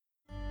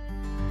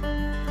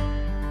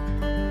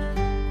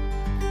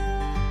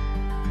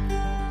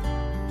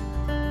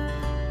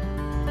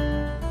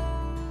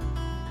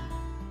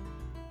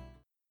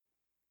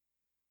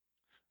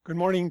Good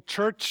morning,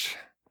 church.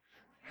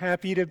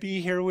 Happy to be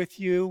here with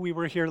you. We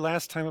were here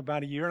last time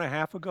about a year and a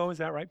half ago. Is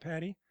that right,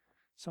 Patty?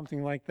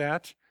 Something like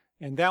that.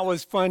 And that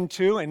was fun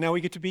too. And now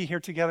we get to be here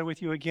together with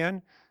you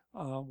again,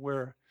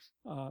 where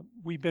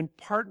we've been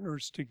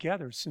partners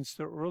together since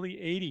the early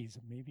 80s,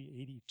 maybe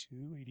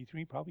 82,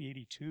 83, probably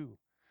 82,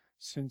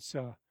 since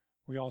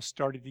we all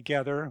started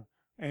together.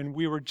 And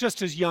we were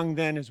just as young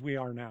then as we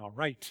are now,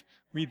 right?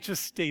 We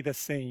just stay the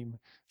same,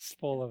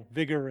 full of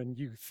vigor and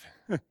youth.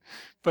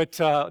 But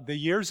the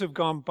years have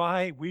gone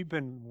by. We've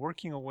been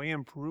working away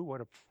in Peru.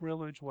 What a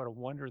privilege, what a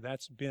wonder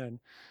that's been.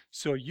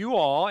 So you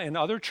all and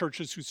other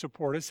churches who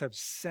support us have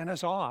sent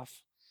us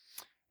off.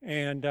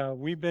 And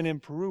we've been in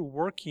Peru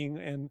working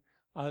in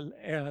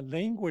a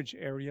language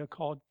area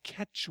called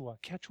Quechua.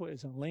 Quechua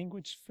is a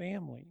language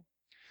family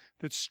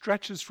that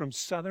stretches from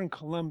southern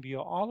Colombia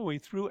all the way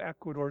through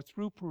Ecuador,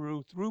 through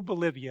Peru, through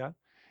Bolivia,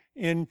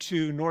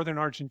 into northern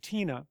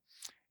Argentina.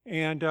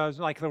 And it's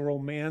like the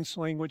Romance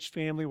language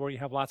family where you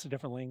have lots of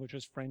different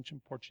languages. French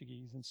and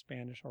Portuguese and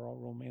Spanish are all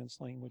Romance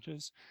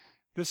languages.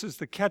 This is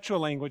the Quechua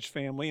language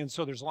family, and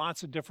so there's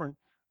lots of different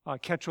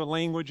Quechua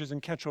languages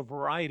and Quechua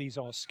varieties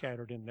all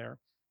scattered in there.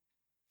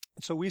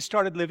 So we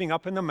started living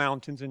up in the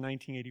mountains in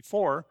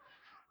 1984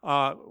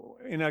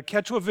 in a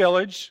Quechua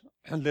village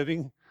and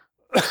living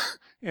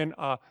in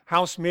a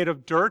house made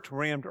of dirt,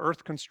 rammed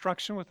earth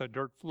construction with a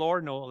dirt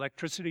floor, no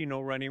electricity,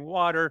 no running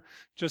water,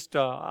 just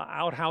an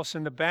outhouse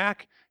in the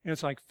back, and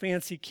it's like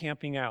fancy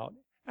camping out.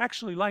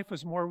 Actually, life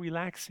was more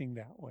relaxing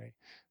that way,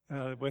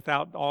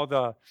 without all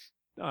the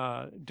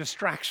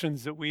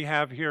distractions that we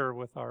have here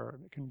with our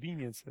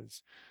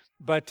conveniences.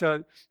 But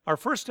our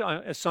first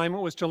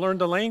assignment was to learn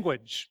the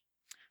language.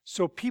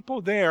 So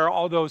people there,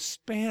 although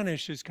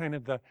Spanish is kind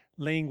of the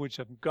language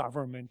of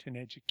government and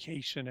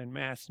education and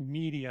mass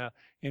media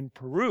in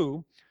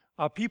Peru,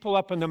 people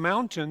up in the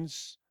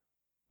mountains,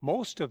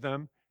 most of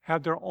them,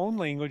 had their own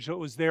language that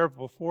was there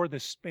before the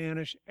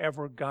Spanish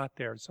ever got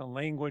there. It's a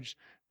language,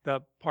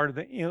 the part of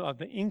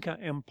the Inca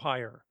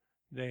Empire,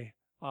 that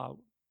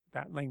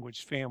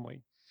language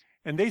family.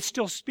 And they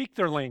still speak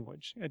their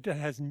language. It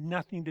has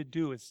nothing to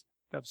do with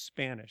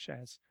Spanish. It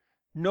has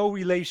no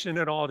relation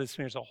at all to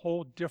Spanish. A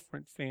whole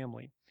different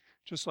family.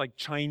 Just like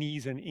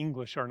Chinese and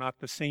English are not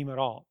the same at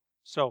all.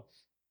 So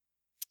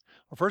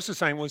our first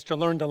assignment was to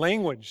learn the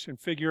language and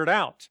figure it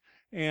out.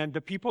 And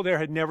the people there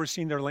had never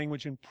seen their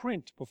language in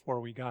print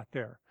before we got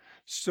there.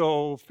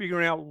 So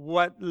figuring out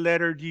what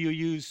letter do you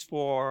use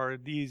for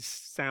these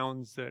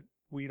sounds that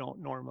we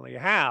don't normally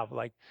have.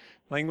 Like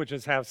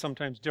languages have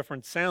sometimes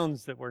different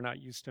sounds that we're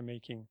not used to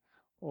making.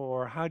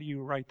 Or how do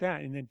you write that?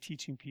 And then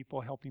teaching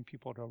people, helping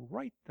people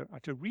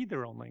to read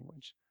their own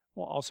language.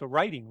 Well, also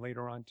writing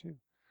later on too.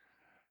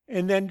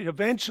 And then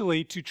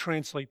eventually to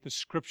translate the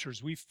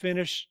scriptures. We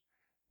finished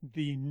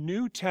the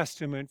New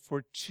Testament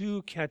for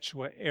 2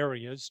 Quechua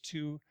areas,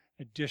 2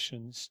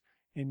 editions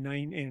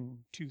in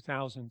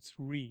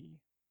 2003.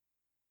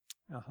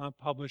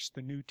 Published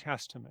the New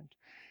Testament.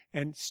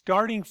 And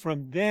starting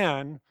from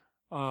then,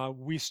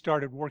 we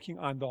started working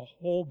on the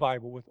whole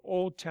Bible with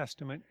Old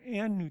Testament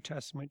and New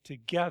Testament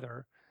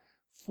together.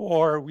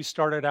 We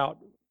started out,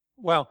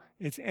 well,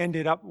 it's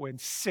ended up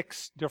with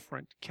 6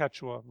 different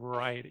Quechua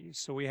varieties.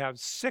 So we have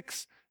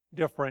 6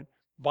 different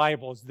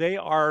Bibles. They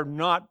are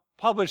not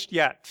published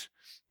yet.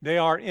 They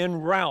are en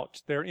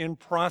route. They're in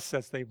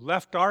process. They've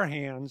left our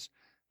hands.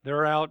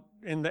 They're out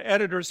in the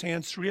editor's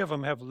hands. 3 of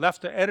them have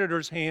left the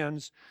editor's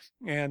hands,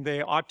 and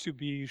they ought to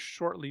be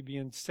shortly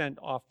being sent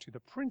off to the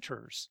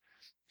printers,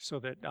 so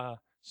that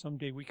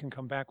someday we can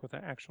come back with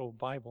an actual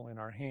Bible in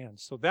our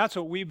hands. So that's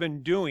what we've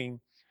been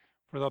doing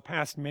for the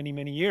past many,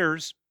 many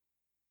years.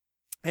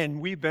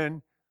 And we've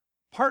been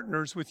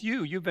partners with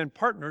you. You've been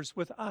partners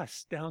with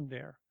us down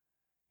there.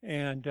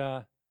 And,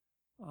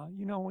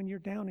 when you're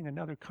down in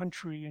another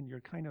country and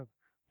you're kind of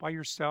by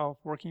yourself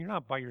working, you're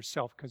not by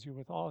yourself because you're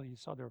with all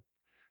these other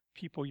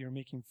people you're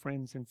making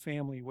friends and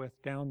family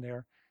with down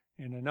there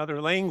in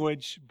another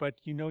language, but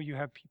you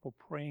have people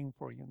praying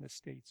for you in the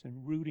States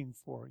and rooting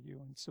for you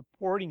and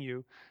supporting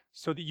you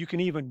so that you can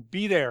even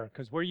be there,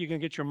 because where are you going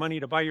to get your money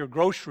to buy your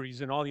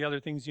groceries and all the other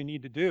things you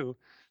need to do?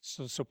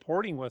 So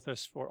supporting with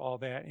us for all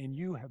that, and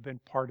you have been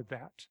part of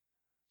that.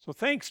 So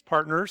thanks,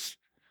 partners.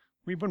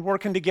 We've been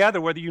working together,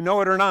 whether you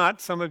know it or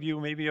not. Some of you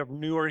maybe are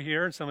newer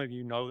here, and some of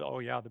you know, oh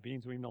yeah, the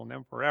Beans, we've known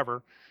them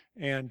forever.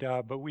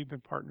 But we've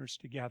been partners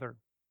together,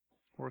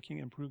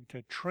 working and proving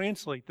to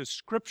translate the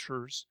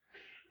scriptures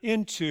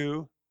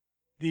into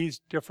these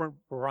different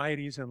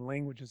varieties and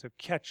languages of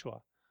Quechua,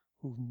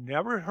 who've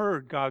never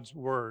heard God's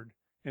word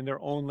in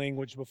their own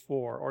language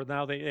before, or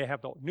now they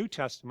have the New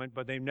Testament,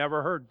 but they've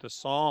never heard the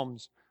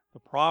Psalms, the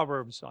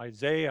Proverbs,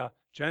 Isaiah,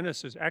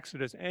 Genesis,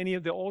 Exodus, any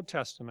of the Old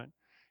Testament,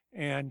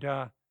 and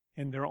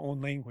in their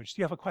own language.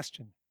 Do you have a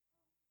question?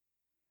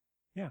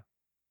 Yeah.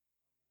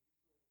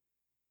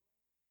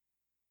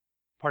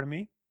 Pardon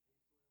me?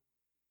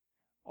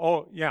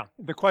 Oh, yeah.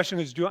 The question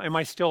is, am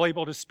I still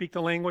able to speak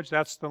the language?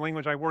 That's the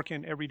language I work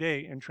in every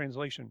day in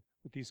translation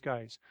with these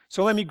guys.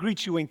 So let me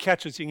greet you in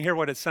Quechua so you can hear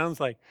what it sounds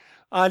like.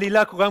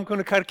 Alila kuram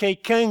kuna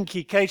karkei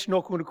kanki, kaich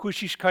no kuna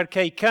kushish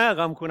karkei ka,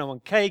 ram kuna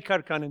wankei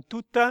karkanan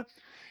tuta,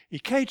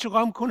 ikaich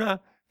ram kuna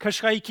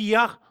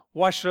kashraikiyach,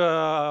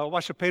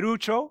 washa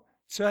perucho,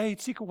 tsai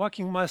tsika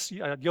waking mas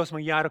Dios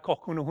mayara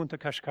koch kuna hunta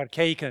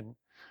kashkarkeiken.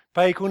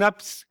 Pai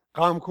kunaps,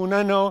 ram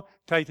kuna no,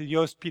 taita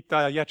Dios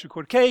pita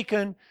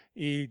yachukurkeiken,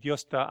 y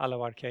Dios te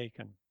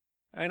alabarkeiken.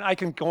 And I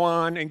can go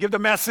on and give the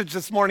message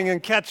this morning in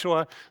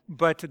Quechua,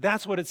 but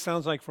that's what it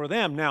sounds like for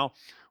them. Now,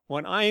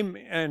 when I'm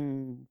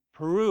in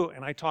Peru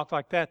and I talk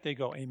like that, they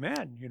go,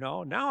 amen,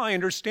 now I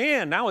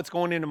understand. Now it's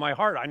going into my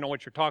heart. I know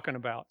what you're talking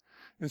about.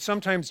 And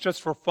sometimes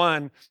just for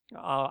fun,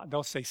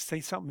 they'll say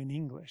something in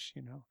English,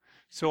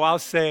 So I'll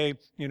say,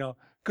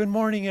 good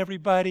morning,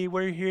 everybody.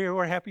 We're here.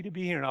 We're happy to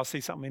be here. And I'll say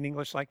something in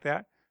English like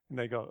that. And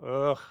they go,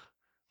 ugh,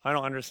 I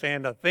don't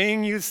understand a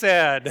thing you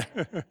said.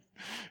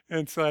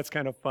 And so that's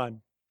kind of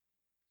fun.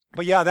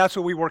 But yeah, that's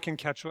what we work in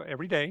Quechua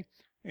every day,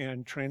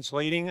 and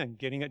translating and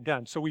getting it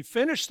done. So we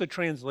finished the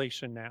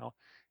translation now,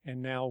 and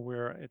now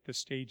we're at the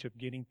stage of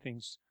getting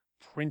things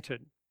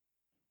printed.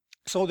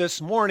 So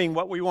this morning,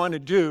 what we want to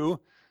do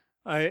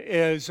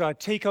is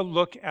take a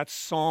look at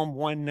Psalm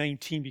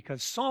 119,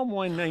 because Psalm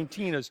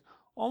 119 is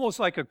almost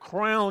like a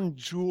crown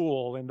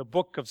jewel in the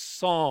book of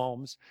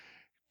Psalms,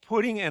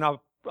 putting in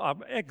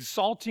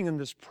exalting in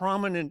this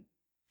prominent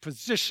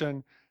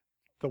position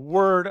the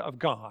Word of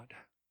God.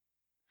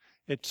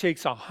 It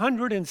takes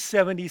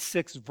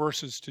 176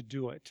 verses to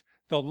do it,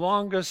 the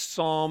longest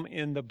psalm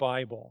in the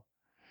Bible.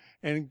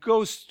 And it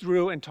goes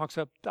through and talks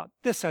about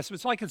this aspect.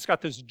 It's like it's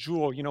got this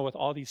jewel, with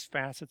all these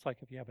facets,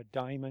 like if you have a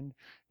diamond,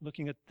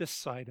 looking at this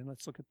side, and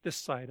let's look at this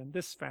side, and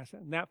this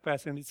facet, and that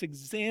facet. And it's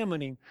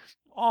examining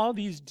all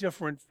these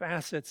different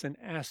facets and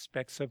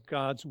aspects of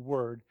God's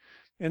Word.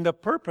 And the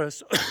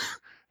purpose,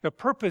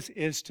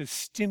 is to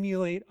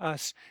stimulate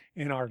us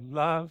in our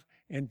love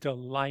and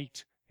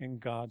delight in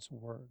God's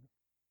Word.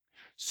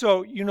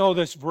 So,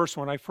 this verse,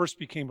 when I first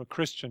became a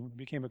Christian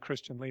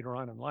later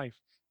on in life,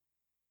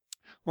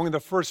 one of the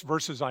first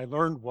verses I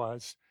learned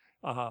was,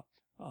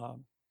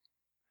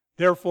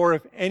 therefore,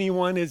 if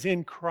anyone is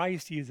in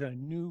Christ, he is a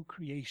new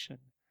creation.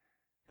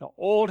 The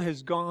old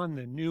has gone,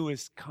 the new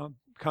has come,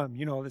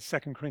 the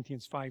 2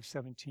 Corinthians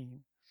 5:17.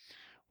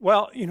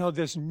 Well,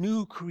 this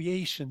new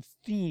creation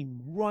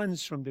theme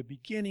runs from the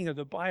beginning of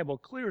the Bible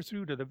clear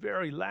through to the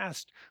very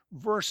last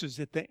verses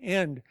at the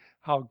end,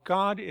 how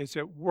God is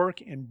at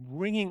work in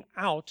bringing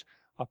out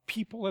a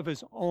people of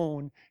his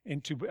own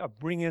and to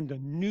bring in the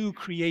new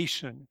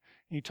creation.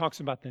 And he talks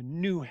about the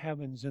new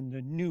heavens and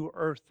the new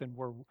earth, and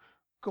we're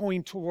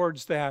going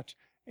towards that.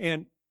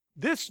 And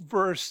this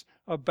verse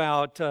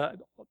about the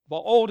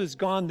old is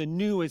gone, the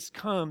new has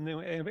come.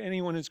 If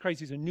anyone is Christ,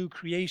 he's a new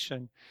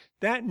creation.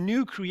 That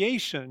new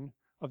creation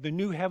of the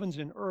new heavens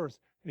and earth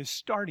is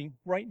starting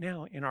right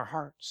now in our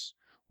hearts.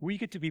 We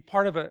get to be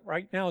part of it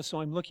right now.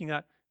 So I'm looking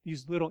at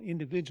these little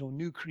individual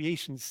new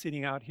creations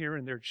sitting out here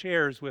in their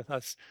chairs with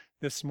us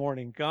this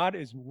morning. God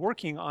is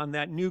working on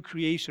that new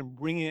creation,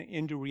 bringing it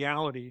into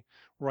reality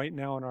right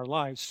now in our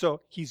lives.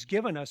 So he's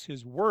given us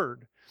his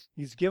word.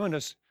 He's given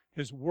us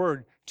his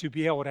word to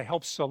be able to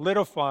help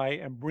solidify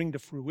and bring to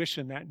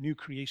fruition that new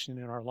creation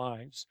in our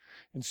lives.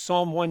 And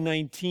Psalm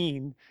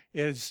 119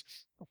 is,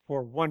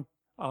 for one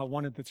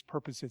of its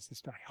purposes, is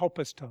to help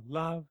us to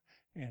love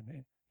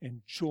and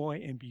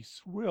enjoy and be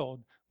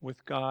thrilled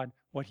with God,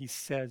 what he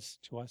says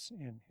to us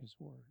in his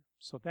word.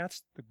 So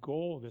that's the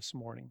goal this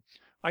morning.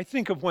 I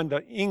think of when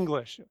the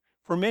English,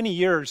 for many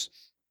years,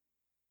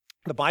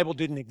 the Bible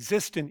didn't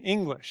exist in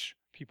English.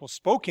 People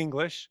spoke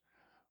English,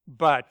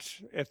 but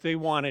if they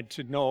wanted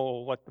to know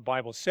what the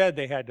Bible said,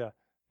 they had to,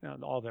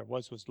 all there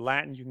was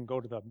Latin. You can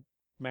go to the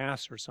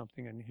Mass or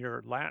something and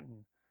hear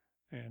Latin.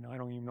 And I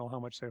don't even know how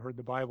much they heard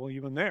the Bible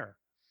even there.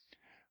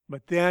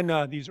 But then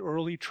these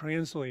early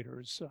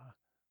translators,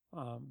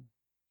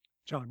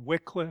 John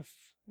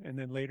Wycliffe, and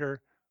then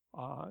later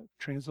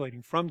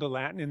translating from the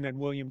Latin, and then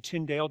William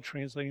Tyndale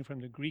translating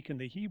from the Greek and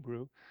the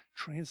Hebrew,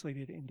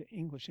 translated into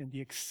English. And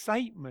the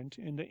excitement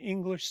in the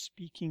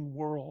English-speaking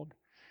world,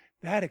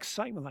 that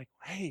excitement, like,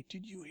 hey,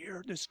 did you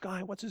hear this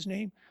guy? What's his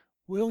name?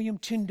 William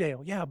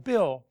Tyndale. Yeah,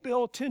 Bill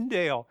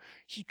Tyndale.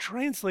 He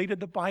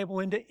translated the Bible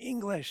into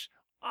English.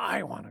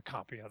 I want a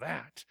copy of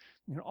that.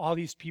 All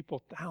these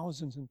people,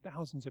 thousands and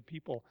thousands of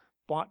people,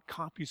 bought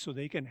copies so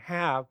they can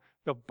have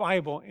the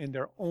Bible in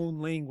their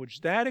own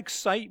language. That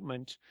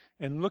excitement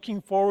and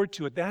looking forward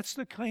to it, that's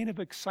the kind of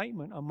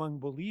excitement among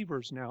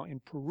believers now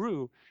in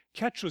Peru,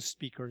 Quechua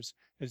speakers,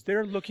 as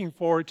they're looking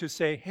forward to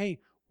say, hey,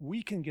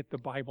 we can get the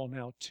Bible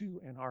now too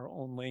in our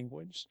own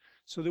language,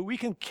 so that we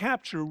can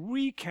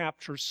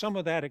recapture some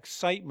of that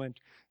excitement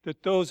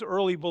that those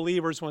early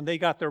believers, when they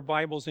got their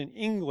Bibles in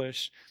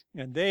English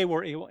and they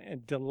were able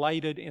and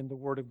delighted in the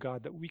Word of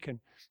God, that we can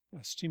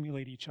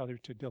stimulate each other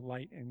to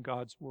delight in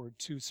God's Word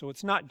too. So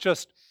it's not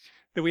just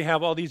that we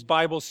have all these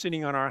Bibles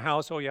sitting on our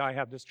house. Oh yeah, I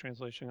have this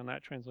translation and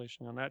that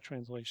translation and that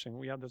translation.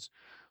 We have this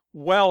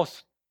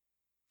wealth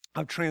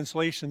of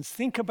translations.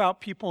 Think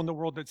about people in the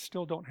world that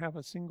still don't have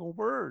a single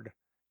word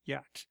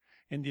yet,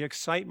 and the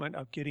excitement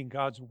of getting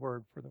God's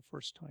word for the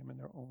first time in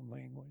their own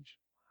language.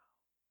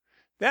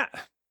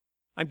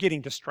 I'm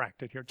getting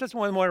distracted here. Just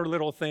one more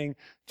little thing,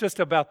 just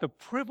about the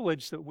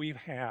privilege that we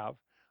have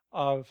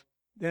of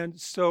then.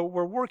 So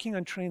we're working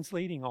on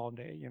translating all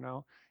day,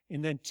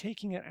 and then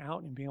taking it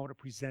out and being able to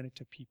present it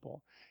to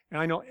people.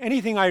 And I know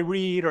anything I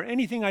read or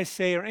anything I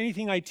say or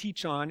anything I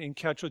teach on in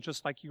Quechua,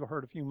 just like you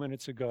heard a few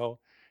minutes ago,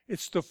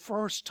 it's the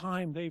first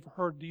time they've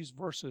heard these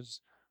verses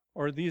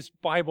or these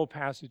Bible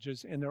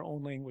passages in their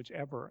own language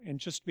ever. And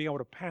just be able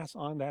to pass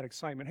on that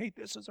excitement. Hey,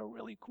 this is a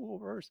really cool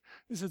verse.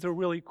 This is a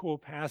really cool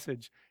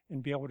passage.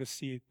 And be able to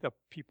see the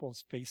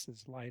people's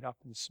faces light up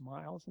and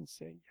smiles and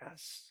say,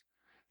 yes.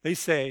 They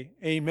say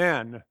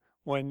amen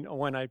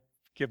when I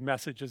give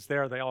messages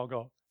there. They all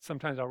go,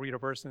 sometimes I'll read a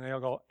verse and they all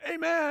go,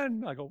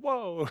 amen. I go,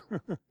 whoa,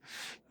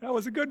 that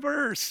was a good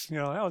verse.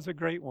 That was a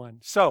great one.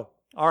 So,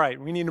 all right,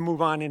 we need to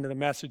move on into the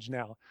message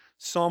now.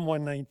 Psalm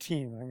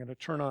 119. I'm going to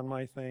turn on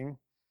my thing.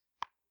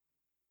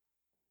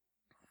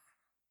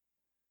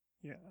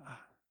 Yeah.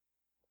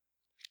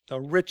 The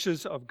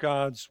riches of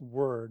God's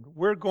word.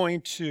 We're going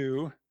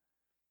to,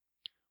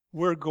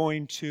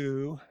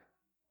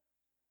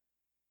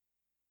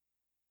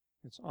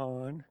 it's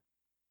on.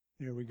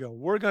 Here we go.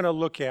 We're going to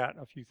look at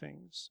a few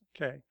things.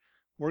 Okay.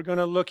 We're going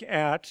to look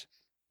at,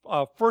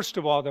 first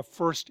of all, the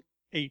first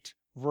 8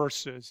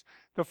 verses.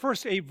 The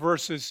first 8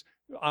 verses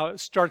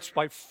starts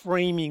by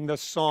framing the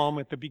psalm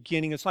at the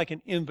beginning. It's like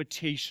an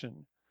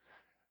invitation,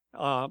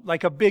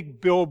 like a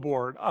big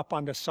billboard up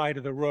on the side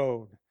of the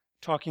road,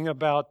 talking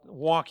about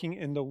walking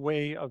in the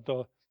way of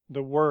the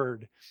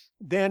word.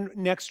 Then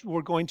next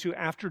we're going to,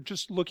 after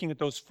just looking at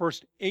those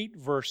first 8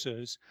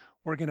 verses,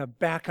 we're going to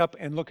back up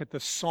and look at the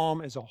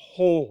psalm as a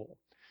whole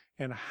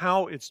and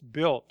how it's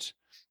built,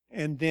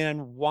 and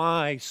then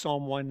why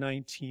Psalm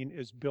 119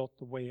 is built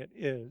the way it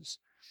is.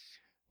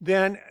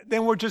 Then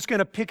we're just going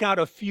to pick out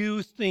a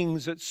few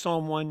things that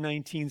Psalm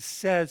 119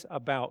 says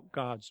about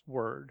God's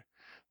word.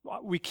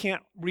 We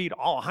can't read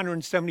all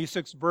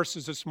 176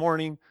 verses this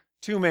morning,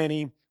 too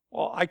many.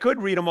 Well, I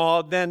could read them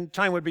all, then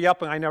time would be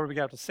up and I never be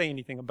able to say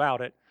anything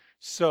about it.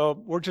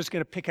 So we're just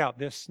going to pick out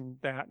this and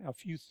that, a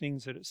few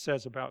things that it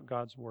says about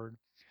God's word.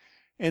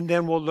 And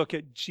then we'll look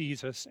at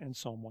Jesus and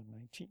Psalm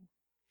 119.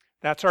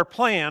 That's our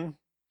plan.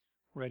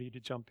 Ready to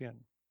jump in.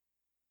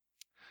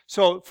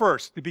 So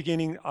first, the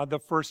beginning of the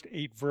first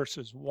 8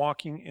 verses,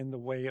 walking in the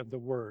way of the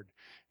word.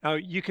 Now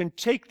you can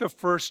take the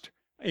first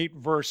 8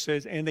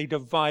 verses and they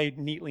divide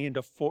neatly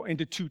into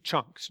 2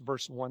 chunks,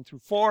 verse 1 through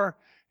 4,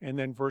 and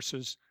then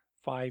verses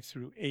 5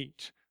 through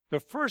 8. The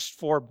first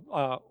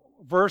 4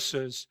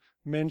 verses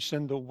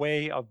mention the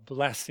way of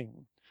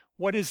blessing.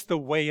 What is the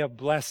way of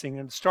blessing?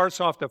 And it starts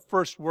off the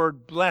first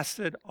word,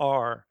 blessed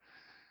are.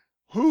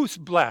 Who's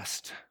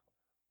blessed?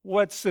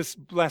 What's this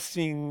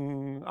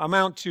blessing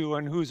amount to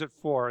and who's it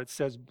for? It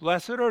says,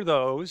 blessed are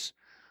those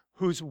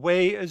whose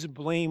way is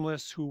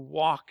blameless, who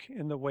walk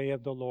in the way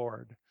of the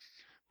Lord.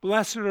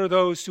 Blessed are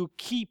those who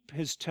keep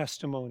his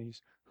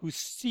testimonies, who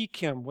seek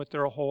him with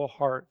their whole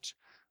heart,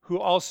 who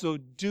also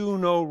do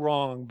no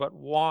wrong, but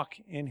walk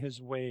in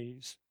his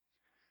ways.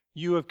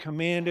 You have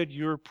commanded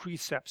your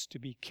precepts to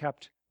be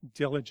kept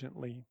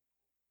diligently.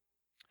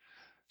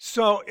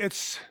 So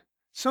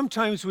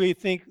sometimes we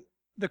think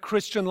the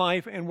Christian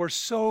life, and we're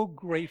so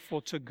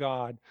grateful to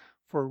God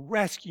for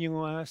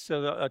rescuing us.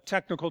 So a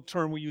technical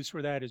term we use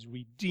for that is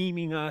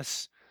redeeming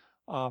us,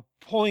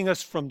 pulling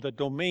us from the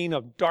domain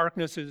of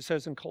darkness, as it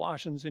says in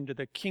Colossians, into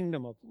the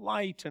kingdom of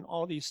light and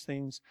all these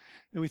things.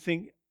 And we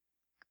think,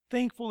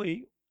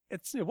 thankfully,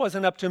 it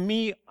wasn't up to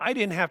me. I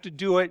didn't have to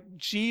do it.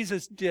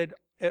 Jesus did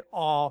it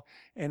all.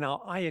 And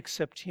now I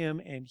accept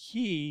him, and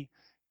he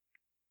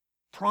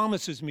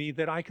promises me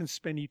that I can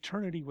spend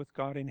eternity with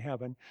God in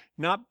heaven,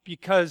 not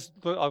because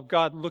of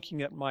God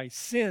looking at my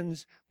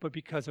sins, but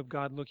because of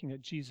God looking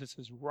at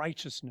Jesus'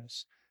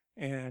 righteousness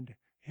and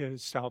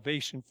his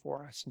salvation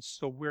for us. And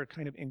so we're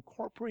kind of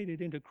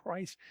incorporated into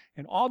Christ,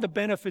 and all the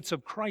benefits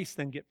of Christ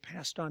then get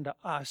passed on to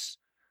us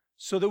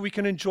so that we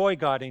can enjoy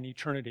God in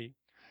eternity.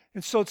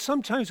 And so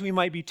sometimes we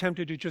might be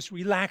tempted to just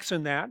relax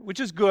in that,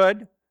 which is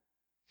good,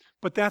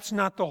 but that's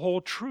not the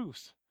whole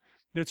truth.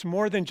 It's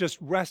more than just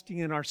resting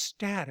in our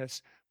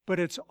status, but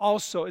it's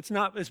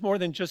more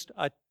than just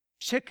a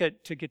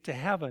ticket to get to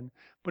heaven,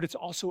 but it's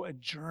also a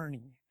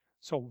journey.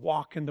 So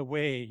walk in the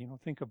way.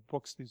 Think of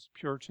books these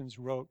Puritans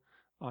wrote.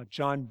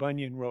 John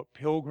Bunyan wrote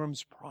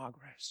Pilgrim's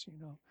Progress,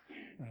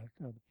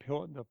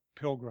 the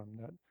pilgrim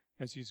that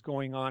as he's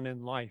going on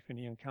in life and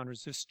he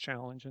encounters this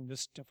challenge and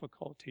this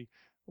difficulty,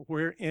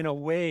 we're in a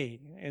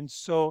way. And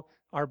so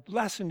our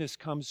blessedness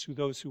comes through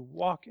those who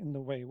walk in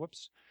the way.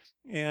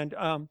 And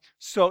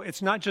so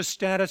it's not just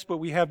status, but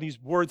we have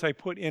these words I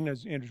put in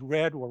as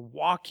red. We're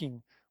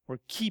walking, we're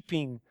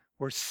keeping,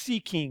 we're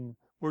seeking,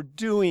 we're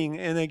doing,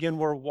 and again,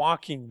 we're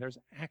walking. There's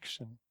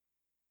action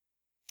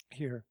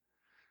here.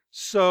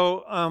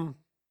 So,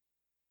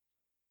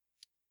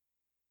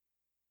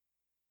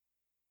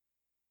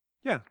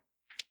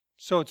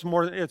 So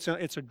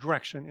it's a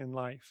direction in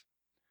life.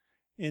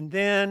 And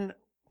then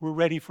we're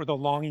ready for the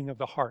longing of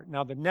the heart.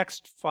 Now the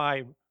next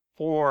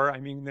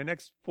the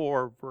next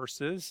four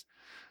verses,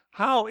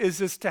 how is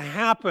this to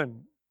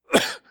happen?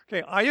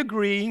 Okay, I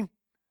agree.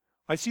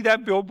 I see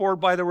that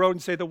billboard by the road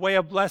and say the way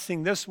of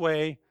blessing this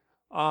way,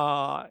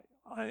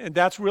 and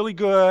that's really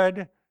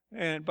good.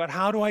 But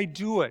how do I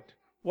do it?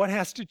 What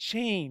has to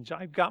change?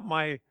 I've got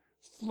my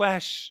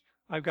flesh,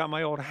 I've got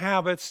my old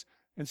habits,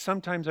 and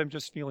sometimes I'm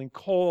just feeling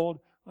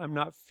cold. I'm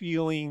not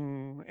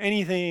feeling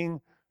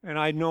anything, and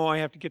I know I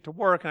have to get to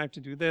work, and I have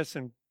to do this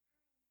and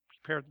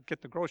prepare to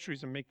get the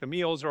groceries and make the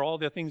meals, or all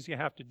the things you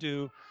have to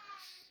do.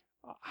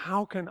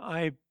 How can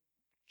I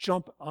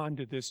jump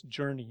onto this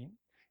journey?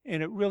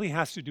 And it really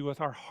has to do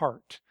with our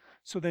heart.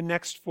 So the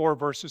next four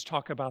verses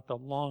talk about the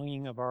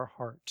longing of our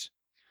heart.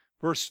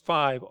 Verse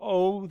 5,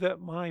 oh, that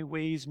my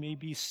ways may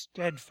be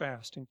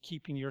steadfast in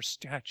keeping your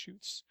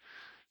statutes.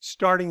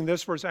 Starting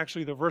this verse,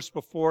 actually the verse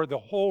before, the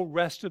whole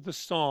rest of the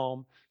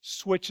psalm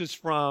switches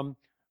from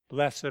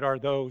blessed are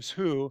those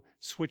who,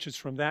 switches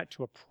from that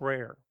to a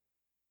prayer.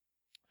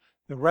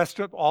 The rest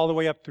of all the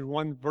way up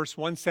through verse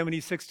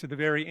 176 to the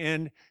very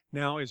end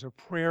now is a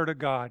prayer to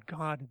God.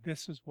 God,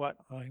 this is what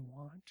I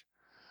want.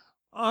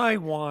 I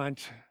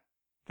want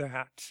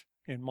that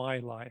in my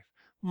life.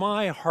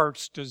 My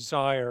heart's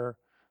desire,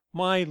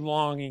 my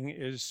longing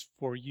is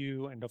for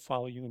you and to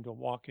follow you and to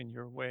walk in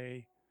your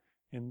way,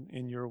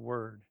 in your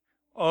word.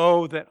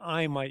 Oh, that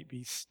I might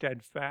be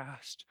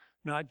steadfast,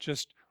 not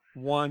just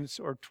once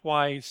or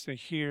twice,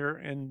 here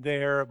and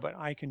there, but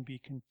I can be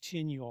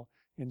continual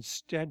and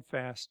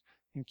steadfast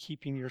in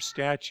keeping your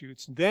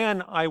statutes.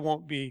 Then I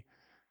won't be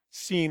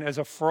seen as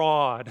a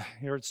fraud.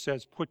 Here it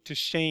says, put to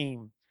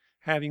shame,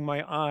 having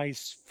my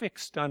eyes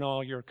fixed on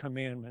all your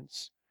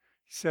commandments.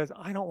 He says,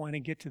 I don't want to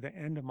get to the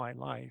end of my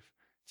life,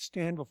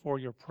 stand before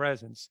your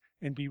presence,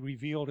 and be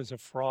revealed as a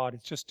fraud.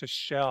 It's just a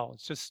shell.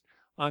 It's just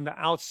on the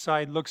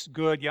outside, looks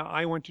good. Yeah,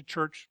 I went to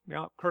church,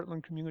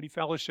 Kirtland Community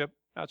Fellowship.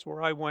 That's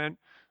where I went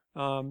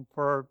but on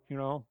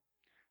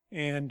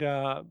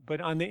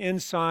the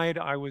inside,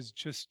 I was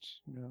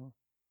just,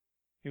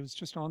 it was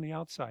just on the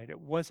outside. It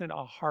wasn't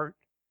a heart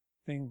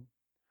thing.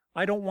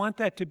 I don't want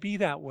that to be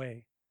that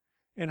way.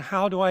 And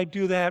how do I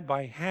do that?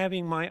 By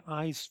having my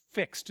eyes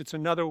fixed. It's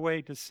another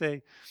way to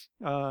say,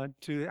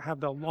 to have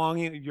the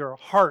longing of your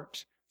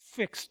heart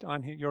fixed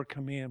on your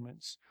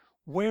commandments.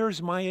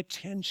 Where's my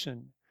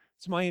attention?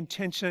 Is my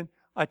attention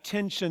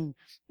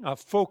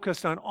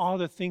focused on all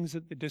the things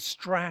that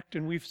distract?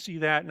 And we see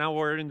that now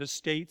we're in the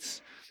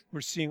States.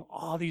 We're seeing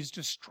all these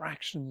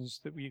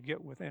distractions that we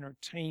get with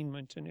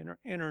entertainment and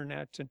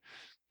internet and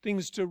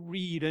things to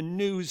read and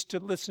news to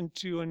listen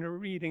to and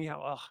reading.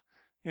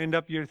 End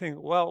up you're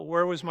thinking, well,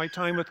 where was my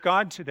time with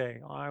God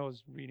today? I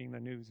was reading the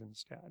news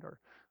instead, or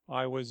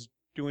I was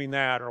doing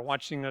that, or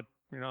watching it,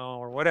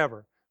 or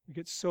whatever. We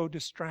get so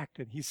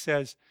distracted. He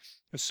says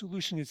the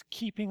solution is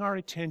keeping our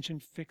attention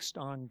fixed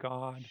on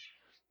God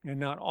and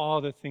not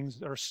all the things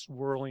that are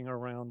swirling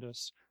around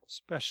us,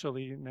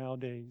 especially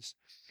nowadays.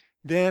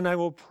 Then I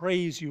will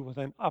praise you with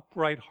an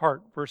upright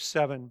heart. Verse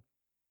 7,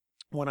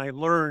 when I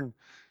learn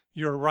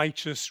your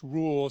righteous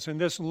rules. And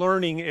this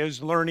learning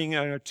is learning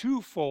in a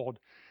twofold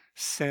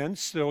sense.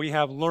 So we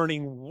have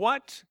learning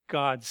what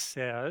God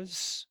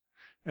says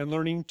and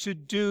learning to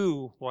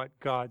do what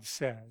God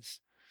says.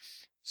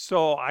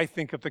 So I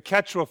think of the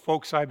Quechua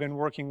folks I've been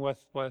working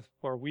with,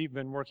 or we've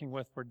been working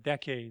with for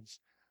decades,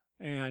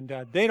 and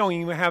they don't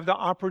even have the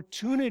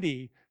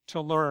opportunity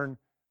to learn,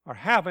 or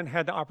haven't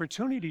had the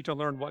opportunity to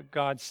learn what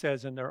God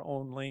says in their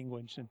own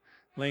language, and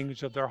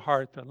language of their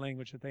heart, the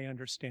language that they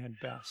understand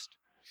best.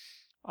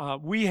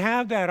 We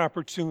have that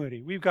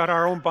opportunity. We've got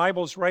our own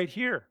Bibles right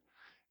here.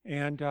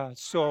 And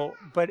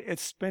but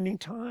it's spending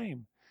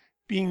time,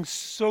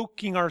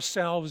 soaking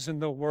ourselves in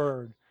the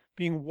Word,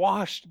 being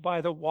washed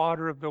by the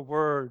water of the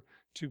Word,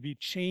 to be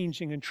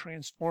changing and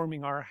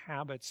transforming our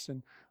habits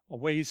and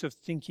ways of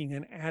thinking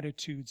and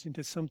attitudes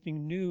into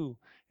something new,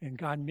 and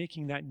God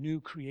making that new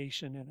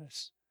creation in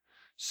us.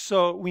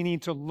 So we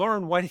need to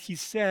learn what He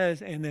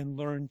says and then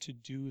learn to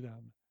do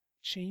them,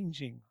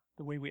 changing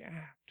the way we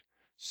act,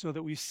 so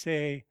that we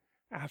say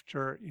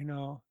after,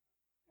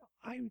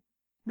 I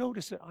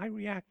notice that I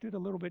reacted a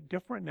little bit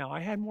different now.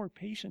 I had more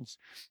patience.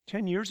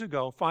 10 years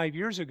ago, 5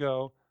 years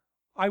ago,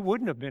 I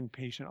wouldn't have been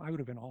patient. I would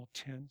have been all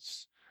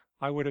tense.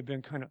 I would have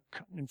been kind of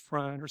cutting in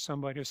front, or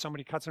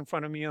somebody cuts in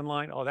front of me in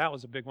line. Oh, that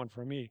was a big one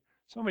for me.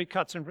 Somebody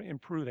cuts in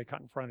Peru, they cut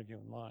in front of you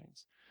in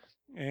lines.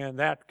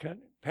 And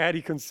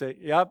Patty can say,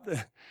 yep.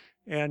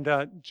 And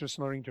just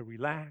learning to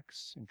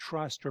relax and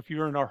trust. Or if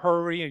you're in a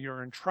hurry and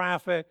you're in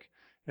traffic,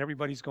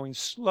 everybody's going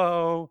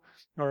slow,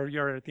 or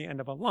you're at the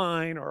end of a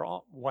line,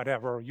 or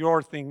whatever,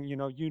 your thing,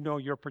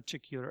 your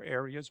particular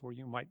areas where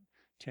you might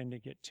tend to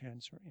get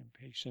tense or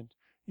impatient,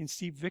 and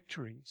see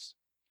victories,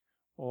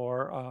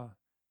 or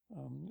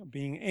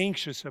being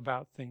anxious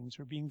about things,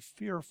 or being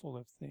fearful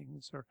of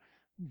things, or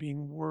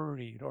being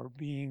worried, or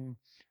being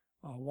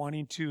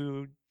wanting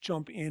to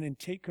jump in and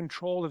take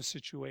control of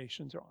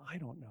situations, or I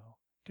don't know,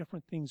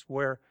 different things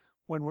where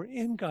when we're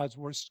in God's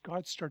word,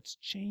 God starts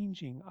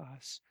changing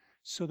us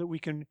so that we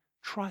can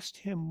trust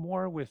him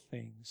more with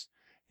things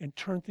and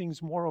turn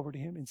things more over to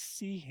him and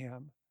see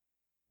him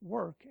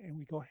work. And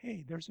we go,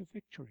 hey, there's a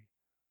victory.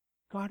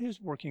 God is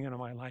working in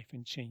my life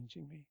and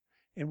changing me.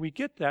 And we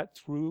get that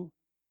through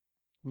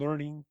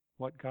learning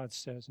what God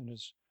says in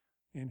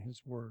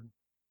his word.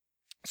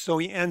 So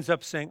he ends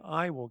up saying,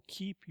 I will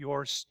keep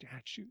your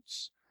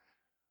statutes.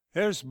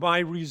 There's my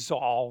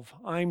resolve.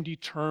 I'm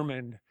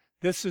determined.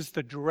 This is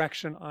the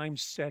direction I'm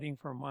setting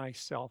for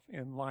myself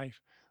in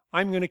life.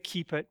 I'm going to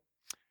keep it.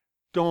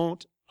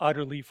 Don't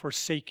utterly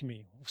forsake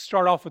me. We'll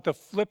start off with the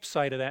flip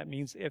side of that.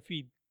 Means if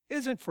he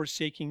isn't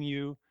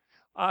forsaking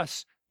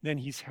us, then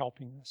he's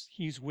helping us.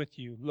 He's with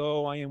you.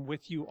 Lo, I am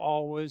with you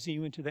always,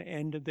 even to the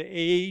end of the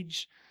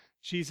age.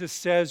 Jesus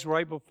says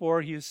right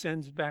before he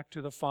ascends back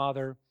to the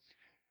Father,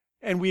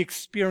 and we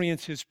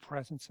experience his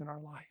presence in our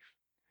life.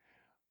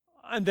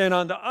 And then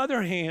on the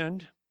other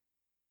hand,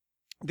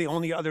 the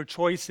only other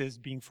choice is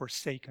being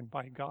forsaken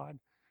by God,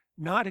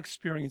 not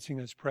experiencing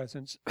his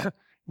presence,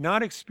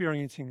 not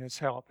experiencing his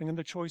help. And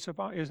the choice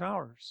is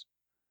ours.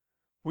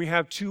 We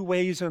have two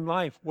ways in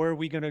life. Where are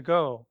we going to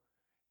go?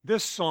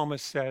 This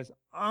psalmist says,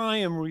 I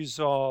am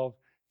resolved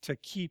to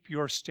keep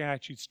your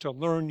statutes, to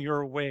learn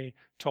your way,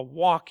 to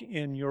walk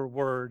in your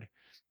word,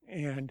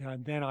 and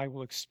then I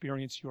will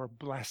experience your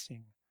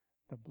blessing,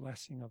 the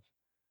blessing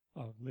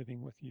of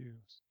living with you.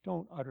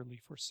 Don't utterly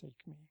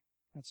forsake me.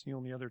 That's the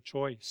only other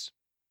choice.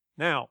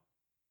 Now,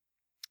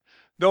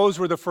 those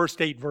were the first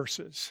 8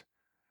 verses.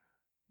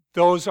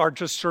 Those are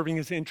just serving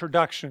as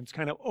introductions,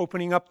 kind of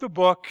opening up the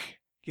book,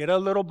 get a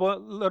little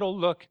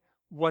look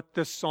what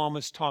this psalm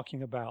is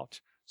talking about.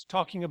 It's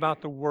talking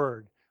about the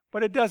word.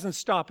 But it doesn't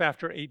stop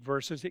after 8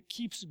 verses. It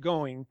keeps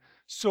going.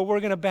 So we're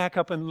going to back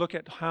up and look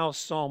at how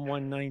Psalm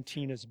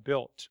 119 is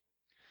built.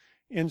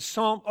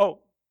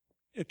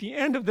 At the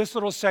end of this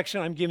little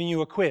section, I'm giving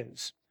you a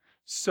quiz.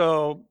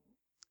 So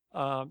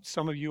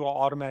some of you will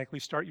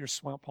automatically your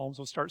palms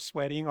will start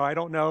sweating, or I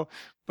don't know.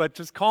 But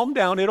just calm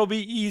down. It'll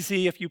be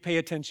easy. If you pay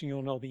attention,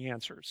 you'll know the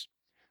answers.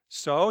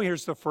 So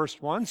here's the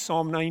first one,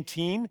 Psalm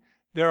 19.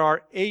 There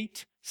are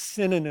 8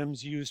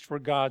 synonyms used for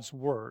God's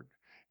word.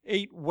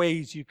 8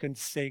 ways you can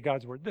say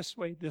God's word. This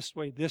way, this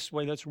way, this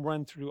way. Let's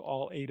run through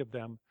all 8 of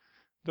them.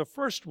 The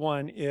first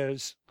one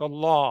is the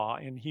law.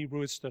 In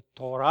Hebrew, it's the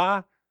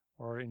Torah,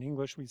 or in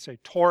English, we say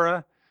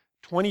Torah.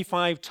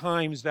 25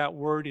 times that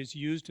word is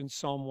used in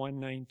Psalm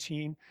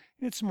 119.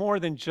 It's more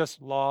than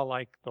just law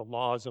like the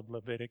laws of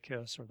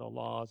Leviticus or the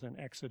laws in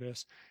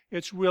Exodus.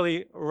 It's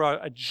really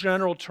a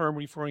general term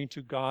referring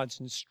to God's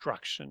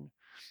instruction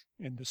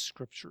in the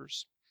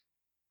scriptures.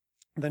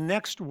 The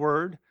next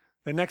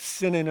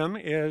synonym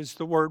is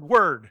the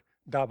word.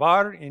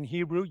 Davar in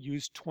Hebrew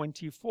used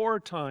 24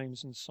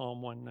 times in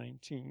Psalm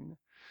 119.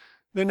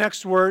 The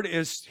next word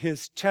is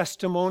his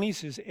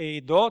testimonies, his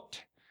edot,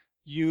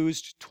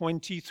 used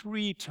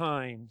 23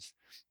 times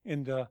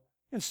in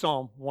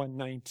Psalm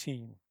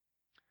 119.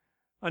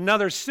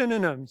 Another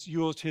synonym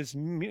used his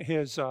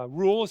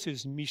rules,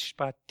 his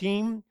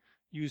mishpatim,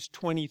 used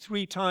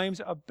 23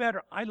 times.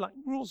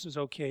 Rules is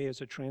okay as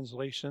a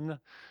translation.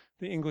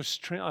 The English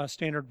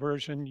Standard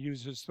Version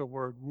uses the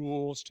word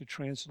rules to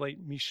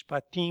translate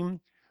mishpatim.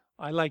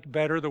 I like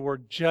better the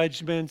word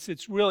judgments.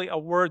 It's really a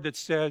word that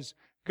says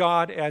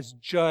God as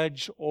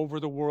judge over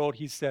the world.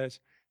 He says,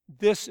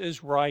 this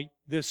is right,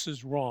 this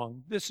is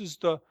wrong. This is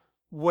the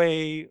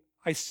way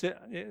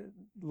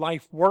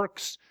life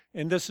works,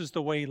 and this is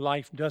the way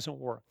life doesn't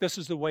work. This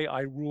is the way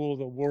I rule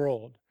the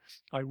world.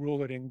 I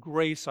rule it in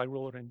grace, I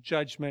rule it in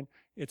judgment.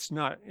 Here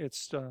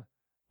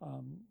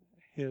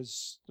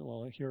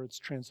it's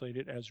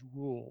translated as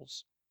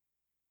rules.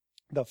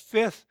 The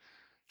 5th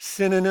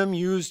synonym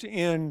used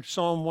in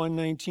Psalm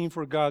 119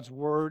 for God's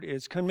word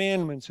is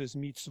commandments, is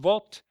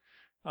mitzvot,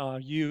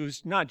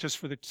 used not just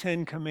for the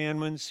 10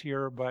 commandments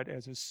here, but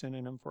as a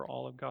synonym for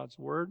all of God's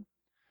word.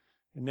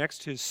 And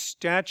next, his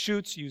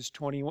statutes, used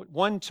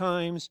 21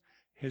 times.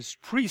 His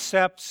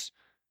precepts,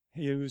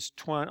 used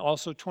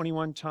also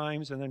 21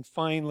 times. And then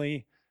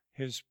finally,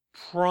 his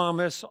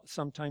promise,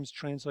 sometimes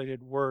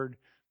translated word,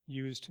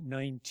 used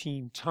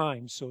 19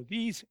 times. So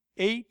these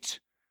 8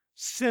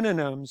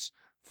 synonyms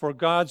for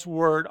God's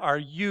word are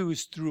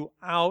used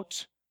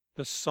throughout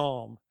the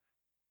psalm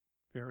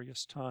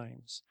various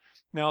times.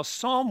 Now,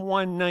 Psalm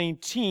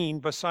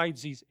 119,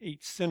 besides these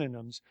 8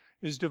 synonyms,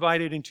 is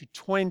divided into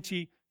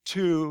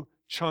 22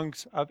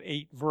 chunks of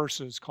 8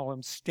 verses, call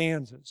them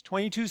stanzas,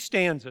 22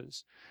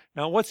 stanzas.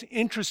 Now, what's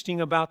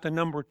interesting about the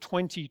number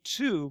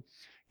 22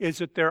 is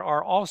that there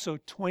are also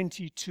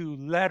 22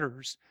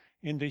 letters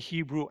in the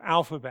Hebrew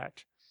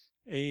alphabet.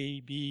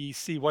 A, B,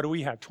 C. What do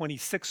we have?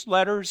 26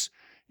 letters.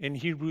 In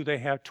Hebrew, they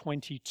have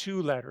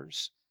 22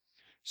 letters.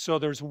 So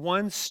there's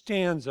one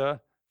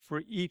stanza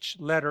for each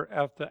letter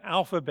of the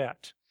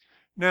alphabet.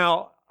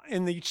 Now,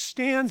 in each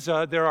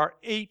stanza, there are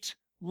 8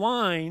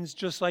 lines,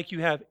 just like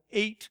you have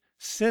 8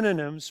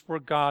 synonyms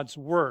for God's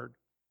word.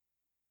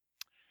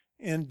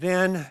 And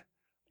then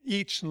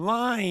each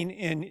line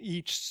in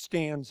each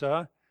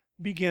stanza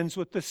begins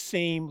with the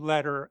same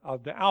letter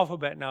of the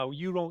alphabet. Now,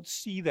 you don't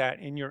see that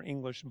in your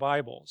English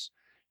Bibles.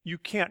 You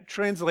can't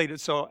translate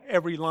it so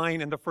every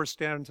line in the first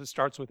stanza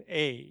starts with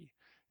A,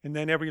 and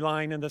then every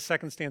line in the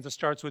second stanza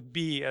starts with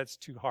B. That's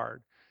too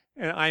hard.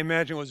 And I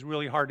imagine it was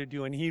really hard to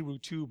do in Hebrew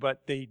too,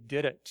 but they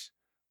did it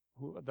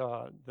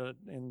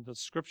in the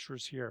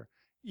scriptures here.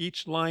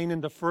 Each line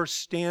in the first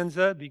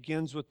stanza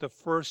begins with the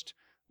first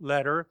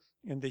letter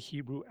in the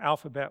Hebrew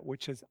alphabet,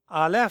 which is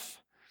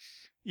Aleph.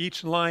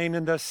 Each line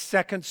in the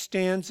second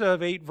stanza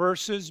of 8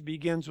 verses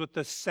begins with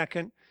the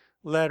second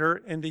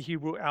letter in the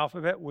Hebrew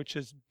alphabet, which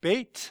is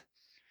Bet.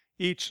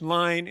 Each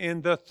line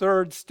in the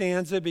third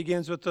stanza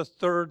begins with the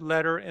third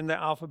letter in the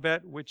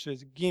alphabet, which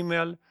is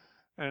Gimel.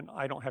 And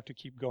I don't have to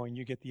keep going,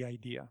 you get the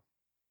idea.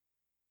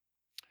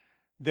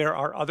 There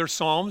are other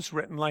psalms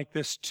written like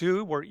this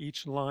too, where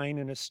each line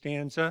in a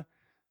stanza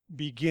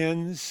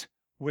begins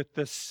with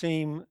the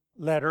same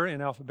letter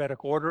in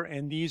alphabetic order,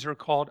 and these are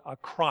called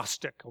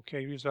acrostic.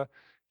 Okay, here's a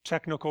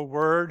technical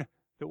word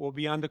that will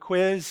be on the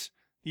quiz.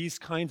 These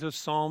kinds of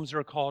psalms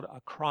are called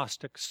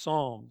acrostic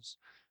psalms.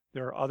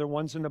 There are other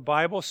ones in the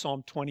Bible.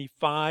 Psalm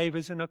 25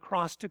 is an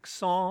acrostic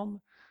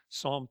psalm.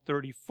 Psalm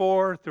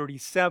 34,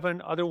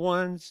 37, other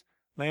ones.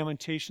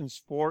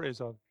 Lamentations 4 is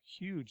a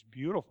huge,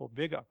 beautiful,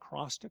 big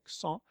acrostic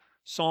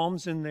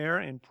psalms in there.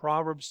 And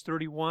Proverbs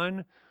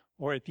 31,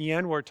 or at the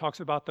end where it talks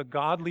about the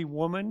godly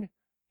woman,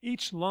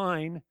 each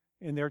line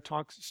in there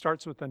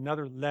starts with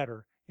another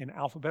letter in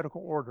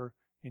alphabetical order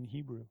in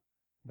Hebrew,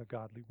 the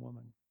godly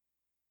woman.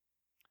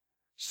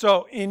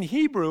 So in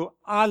Hebrew,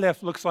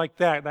 Aleph looks like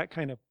that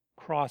kind of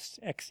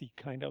cross-exy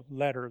kind of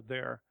letter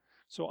there.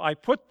 So I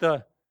put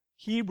the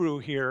Hebrew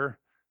here,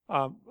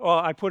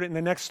 I put it in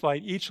the next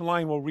slide. Each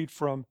line will read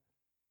from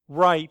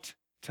right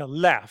to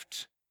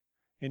left.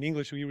 In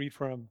English, we read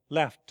from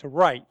left to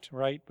right,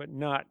 right? But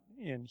not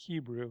in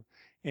Hebrew.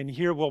 And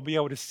here we'll be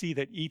able to see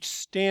that each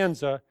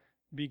stanza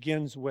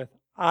begins with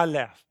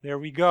Aleph. There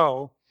we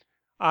go.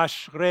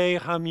 Ashrei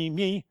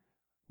hamimi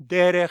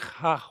derech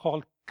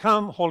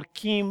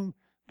holkim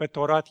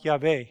betorat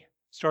Yahweh.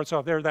 Starts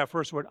off there, that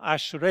first word,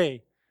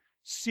 Ashrei.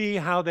 See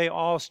how they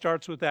all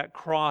starts with that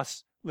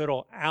cross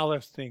little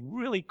Aleph thing.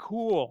 Really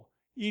cool.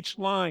 Each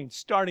line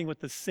starting with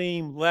the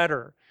same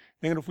letter.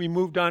 Then if we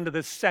moved on to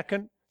the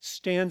second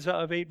stanza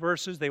of 8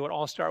 verses, they would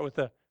all start with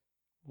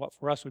what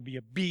for us would be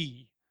a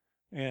B,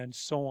 and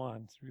so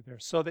on through there,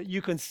 so that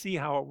you can see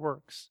how it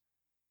works.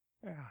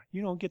 Yeah,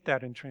 you don't get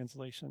that in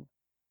translation.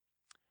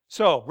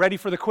 So, ready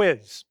for the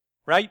quiz,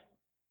 right?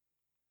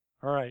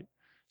 All right.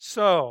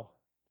 So,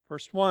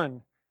 first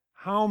one.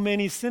 How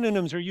many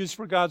synonyms are used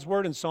for God's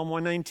word in Psalm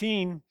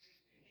 119?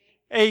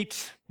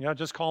 8. Yeah,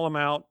 just call them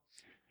out.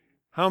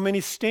 How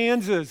many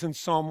stanzas in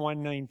Psalm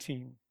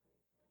 119?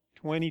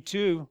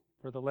 22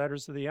 for the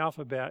letters of the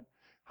alphabet.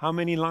 How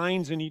many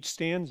lines in each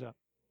stanza?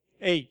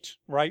 8,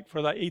 right?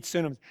 For the 8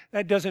 synonyms.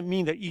 That doesn't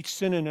mean that each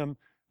synonym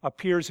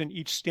appears in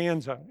each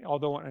stanza,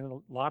 although in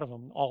a lot of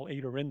them, all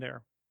 8 are in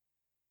there.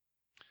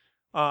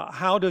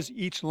 How does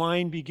each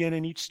line begin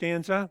in each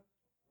stanza?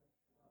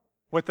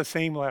 With the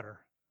same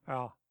letter.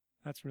 Wow,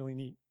 that's really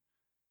neat.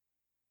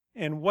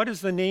 And what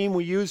is the name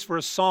we use for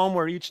a psalm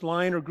where each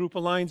line or group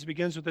of lines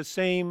begins with the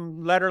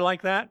same letter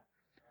like that?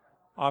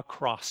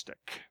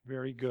 Acrostic.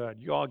 Very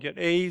good. You all get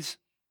A's.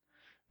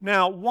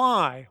 Now,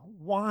 why?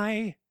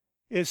 Why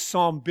is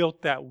Psalm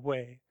built that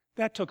way?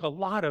 That took a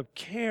lot of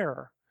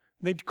care.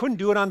 They couldn't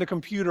do it on the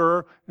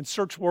computer and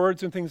search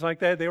words and things like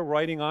that. They were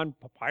writing on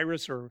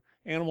papyrus or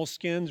animal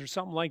skins or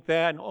something like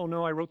that. And oh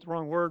no, I wrote the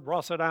wrong word,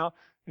 cross it out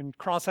and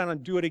cross out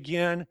and do it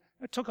again.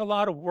 It took a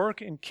lot of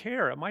work and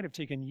care. It might have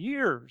taken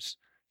years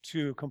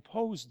to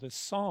compose this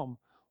psalm.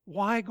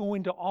 Why go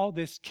into all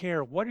this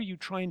care? What are you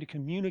trying to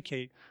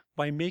communicate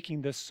by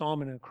making this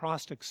psalm an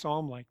acrostic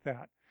psalm like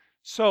that?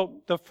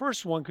 So the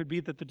first one could be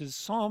that the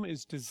psalm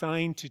is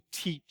designed to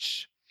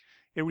teach.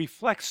 It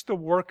reflects the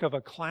work of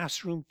a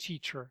classroom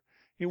teacher.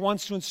 It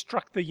wants to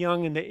instruct the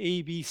young in the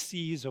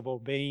ABCs of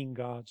obeying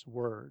God's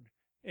word.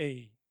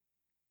 A,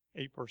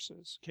 8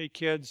 verses. Okay,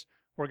 kids,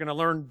 we're going to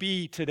learn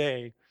B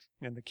today.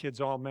 And the kids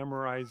all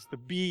memorize the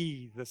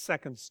B, the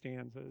second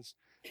stanzas.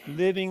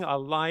 Living a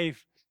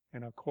life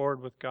in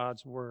accord with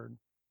God's word.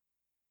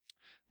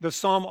 The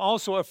psalm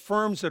also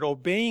affirms that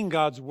obeying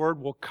God's word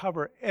will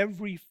cover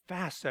every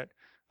facet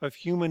of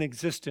human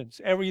existence.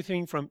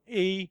 Everything from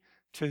A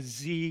to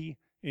Z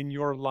in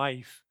your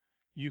life,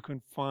 you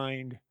can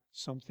find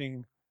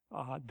something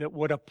that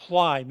would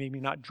apply, maybe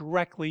not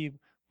directly,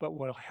 but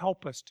will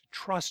help us to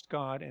trust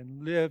God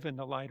and live in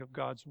the light of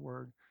God's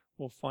word.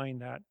 We'll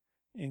find that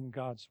in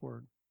God's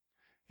word.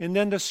 And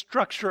then the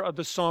structure of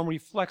the psalm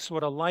reflects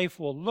what a life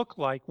will look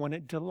like when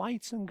it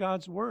delights in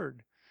God's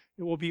word.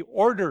 It will be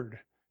ordered.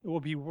 It will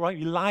be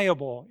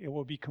reliable. It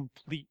will be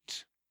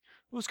complete.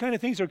 Those kind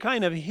of things are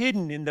kind of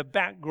hidden in the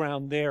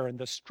background there in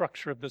the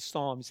structure of the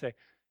psalm. You say,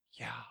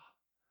 yeah,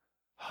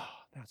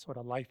 that's what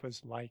a life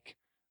is like,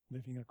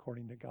 living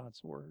according to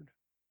God's word.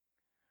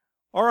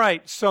 All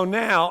right, so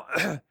now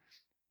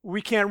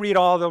We can't read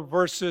all the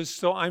verses,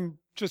 so I'm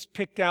just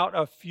picked out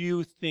a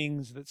few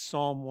things that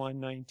Psalm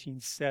 119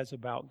 says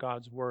about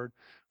God's word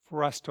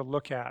for us to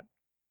look at.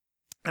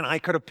 And I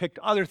could have picked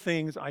other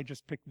things. I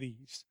just picked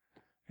these.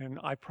 And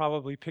I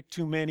probably picked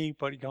too many,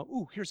 but you go,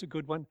 ooh, here's a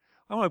good one.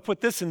 I want to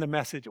put this in the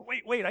message.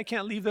 Wait, I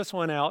can't leave this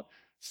one out.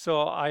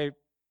 So I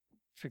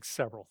picked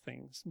several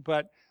things.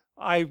 But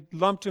I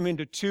lumped them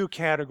into two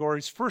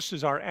categories. First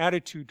is our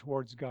attitude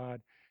towards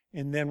God.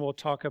 And then we'll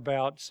talk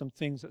about some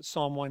things that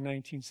Psalm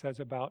 119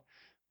 says about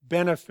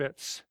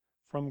benefits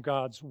from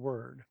God's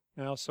word.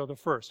 Now, so the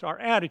first, our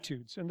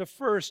attitudes. And the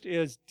first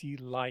is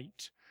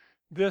delight.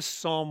 This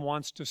psalm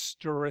wants to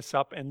stir us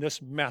up, and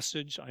this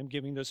message I'm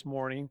giving this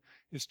morning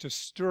is to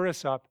stir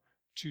us up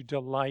to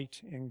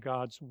delight in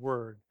God's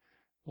word.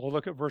 We'll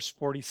look at verse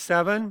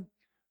 47.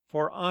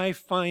 For I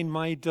find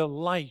my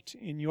delight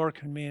in your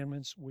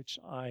commandments, which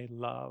I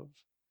love.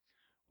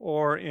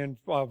 Or in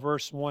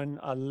verse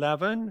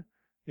 111,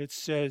 it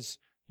says,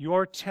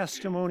 your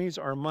testimonies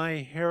are my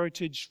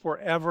heritage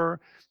forever,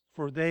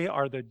 for they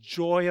are the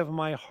joy of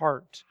my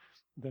heart.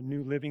 The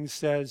New Living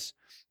says,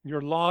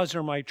 your laws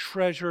are my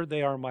treasure,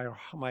 they are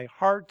my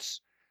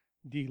heart's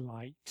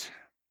delight.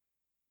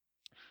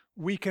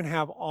 We can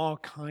have all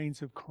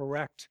kinds of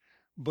correct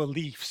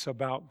beliefs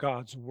about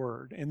God's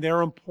word, and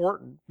they're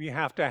important. We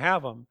have to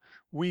have them.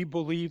 We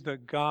believe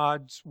that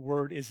God's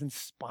word is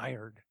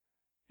inspired.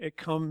 It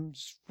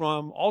comes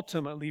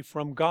ultimately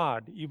from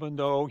God, even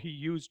though he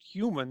used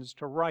humans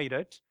to write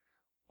it.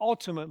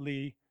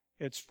 Ultimately,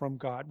 it's from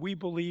God. We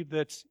believe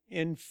that it's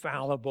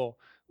infallible.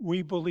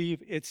 We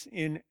believe it's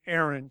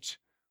inerrant.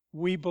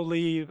 We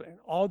believe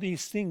all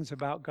these things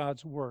about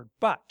God's word.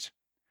 But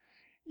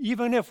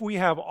even if we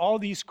have all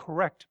these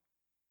correct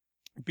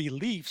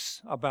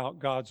beliefs about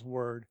God's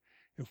word,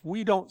 if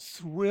we don't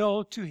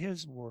thrill to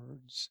his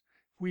words,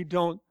 if we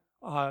don't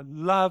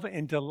love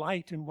and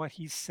delight in what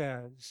he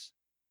says,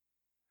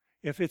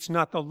 if it's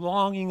not the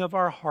longing of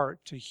our heart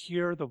to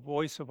hear the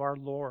voice of our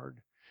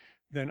Lord,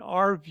 then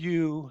our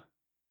view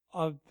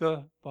of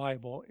the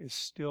Bible is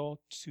still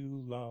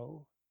too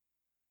low.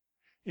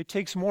 It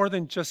takes more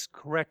than just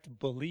correct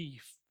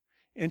belief,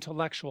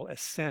 intellectual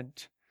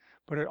assent,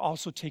 but it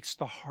also takes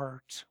the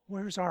heart.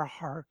 Where's our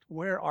heart?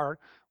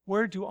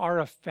 Where do our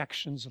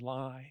affections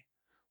lie?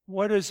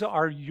 What is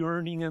our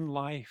yearning in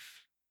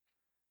life?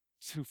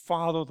 To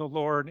follow the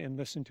Lord and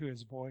listen to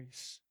his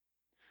voice.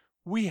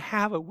 We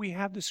have it. We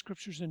have the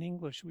scriptures in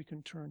English we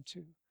can turn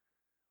to.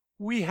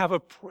 We have a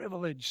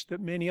privilege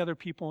that many other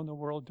people in the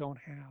world don't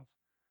have.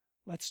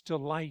 Let's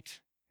delight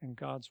in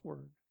God's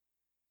word.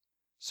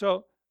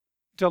 So,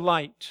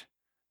 delight.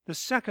 The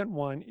second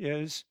one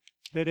is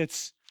that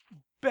it's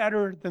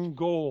better than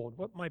gold.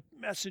 What my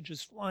message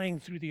is flying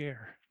through the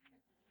air.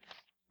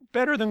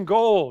 Better than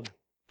gold.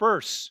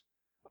 Verse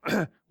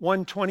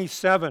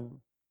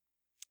 127.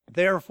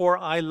 Therefore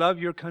I love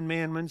your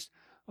commandments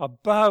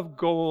above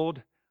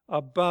gold,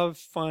 above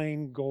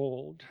fine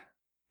gold.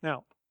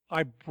 Now,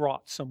 I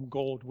brought some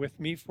gold with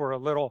me for a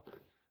little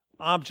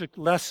object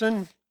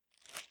lesson.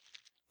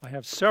 I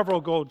have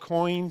several gold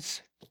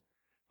coins.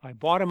 I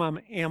bought them on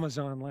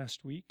Amazon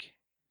last week.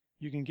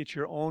 You can get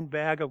your own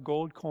bag of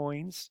gold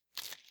coins.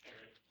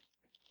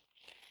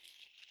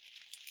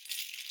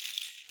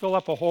 Fill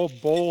up a whole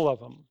bowl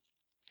of them.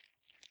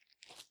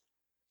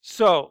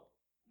 So,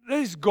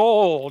 this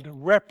gold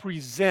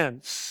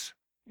represents,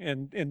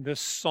 in this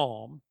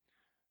psalm,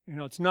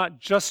 it's not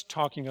just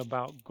talking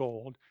about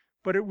gold,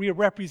 but it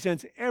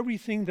represents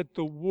everything that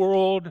the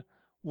world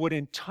would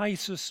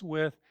entice us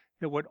with,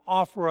 that would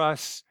offer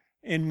us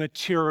in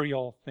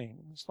material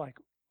things, like,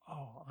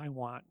 oh, I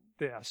want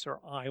this,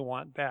 or I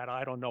want that,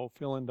 I don't know,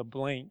 fill in the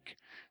blank,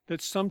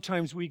 that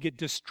sometimes we get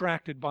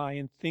distracted by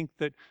and think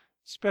that,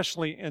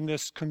 especially in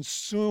this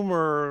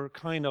consumer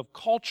kind of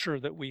culture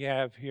that we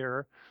have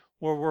here,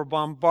 where we're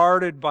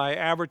bombarded by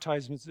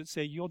advertisements that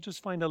say you'll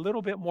just find a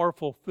little bit more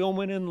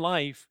fulfillment in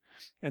life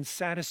and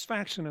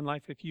satisfaction in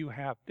life if you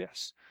have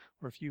this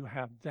or if you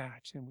have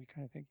that. And we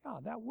kind of think, oh,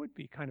 that would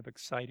be kind of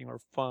exciting or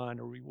fun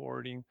or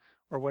rewarding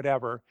or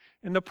whatever.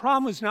 And the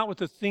problem is not with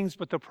the things,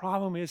 but the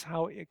problem is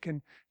how it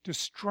can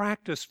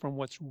distract us from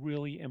what's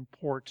really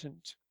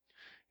important.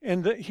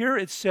 And here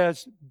it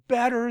says,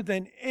 better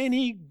than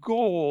any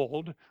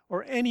gold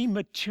or any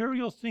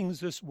material things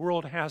this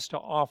world has to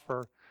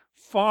offer,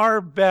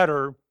 far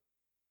better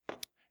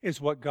is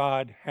what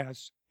God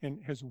has in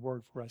his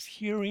word for us.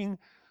 Hearing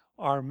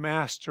our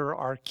Master,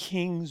 our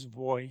King's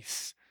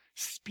voice,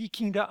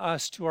 speaking to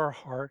us, to our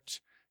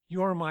heart.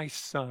 You're my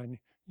son.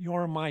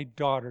 You're my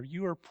daughter.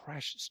 You are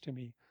precious to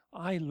me.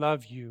 I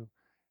love you.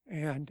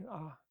 And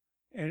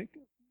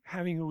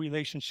having a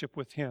relationship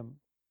with him.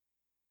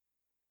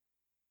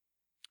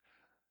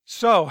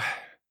 So,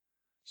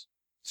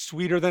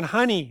 sweeter than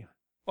honey.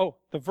 Oh,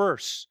 the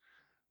verse.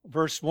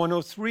 Verse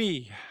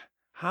 103.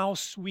 How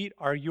sweet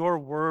are your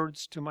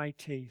words to my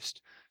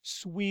taste,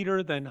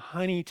 sweeter than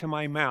honey to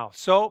my mouth.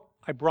 So,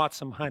 I brought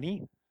some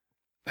honey.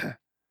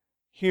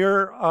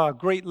 Here,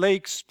 Great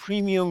Lakes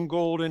Premium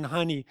Golden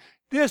Honey.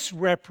 This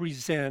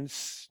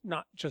represents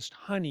not just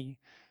honey,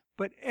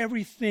 but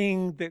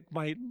everything that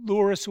might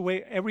lure us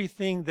away,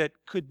 everything that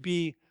could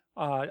be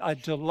a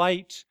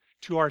delight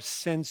to our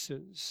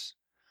senses,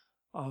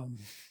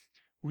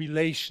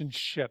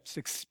 relationships,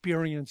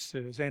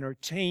 experiences,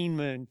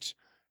 entertainment,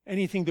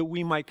 anything that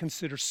we might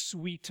consider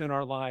sweet in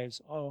our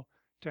lives. Oh,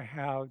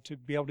 to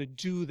be able to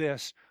do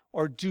this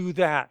or do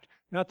that.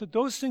 Not that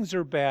those things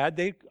are bad.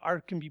 They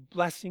can be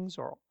blessings,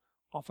 or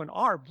often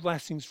are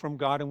blessings from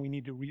God, and we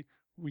need to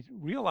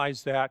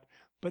realize that.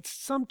 But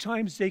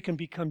sometimes they can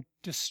become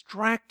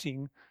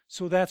distracting,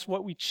 so that's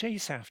what we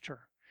chase after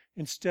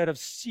instead of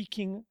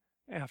seeking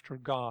after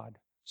God.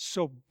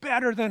 So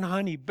better than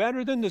honey,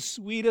 better than the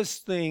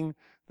sweetest thing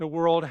the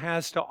world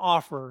has to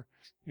offer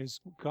is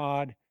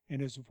God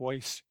and His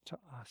voice to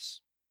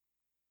us.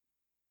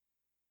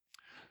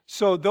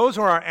 So those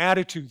are our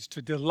attitudes: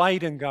 to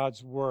delight in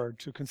God's word,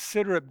 to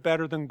consider it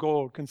better than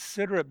gold,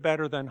 consider it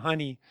better than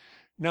honey.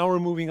 Now we're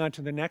moving on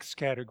to the next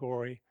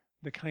category,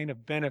 the kind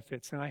of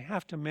benefits. And I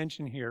have to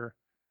mention here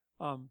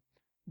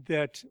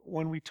that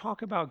when we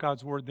talk about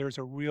God's word, there's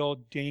a real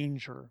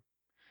danger,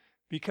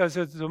 because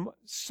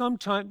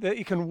sometimes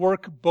it can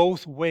work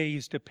both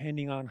ways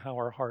depending on how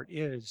our heart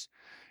is.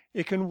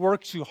 It can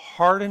work to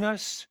harden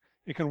us.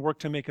 It can work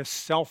to make us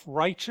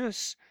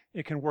self-righteous.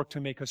 It can work to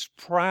make us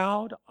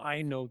proud.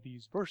 I know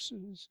these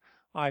verses.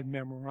 I've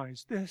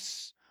memorized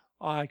this.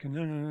 I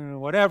can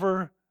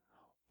whatever.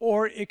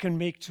 Or it can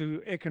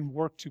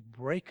work to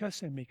break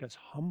us and make us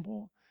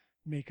humble,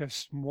 make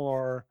us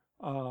more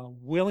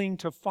willing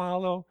to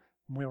follow,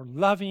 more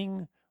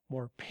loving,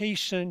 more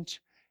patient.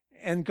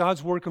 And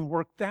God's word can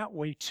work that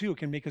way too. It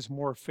can make us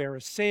more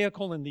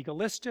pharisaical and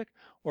legalistic,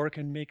 or it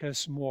can make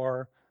us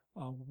more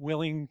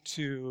willing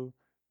to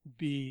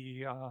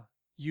be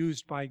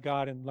used by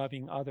God in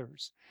loving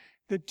others.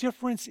 The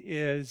difference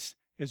is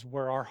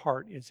where our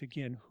heart is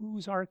again.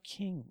 Who's our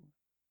King?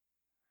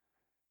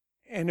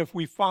 And if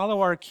we follow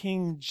our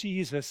King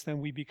Jesus,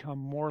 then we become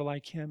more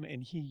like Him,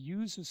 and He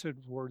uses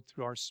His word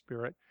through our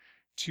spirit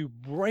to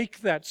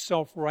break that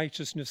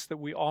self-righteousness that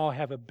we all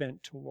have a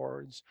bent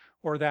towards,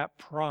 or that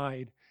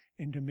pride,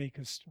 and to make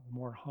us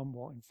more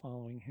humble in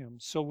following Him.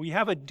 So we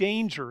have a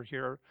danger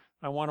here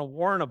I want to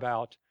warn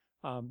about,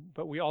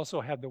 but we also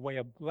have the way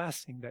of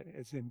blessing that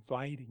is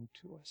inviting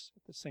to us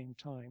at the same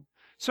time.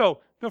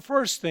 So the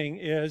first thing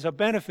is, a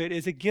benefit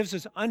is, it gives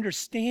us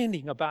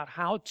understanding about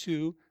how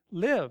to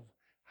live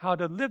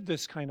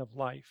this kind of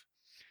life.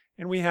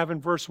 And we have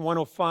in verse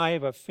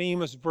 105 a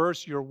famous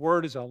verse: your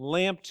word is a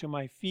lamp to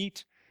my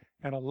feet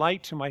and a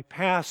light to my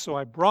path. So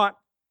I brought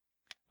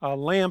a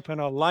lamp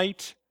and a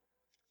light,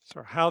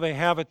 so how they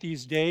have it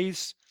these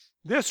days.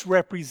 This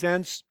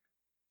represents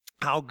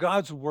how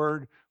God's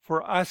word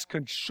for us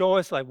can show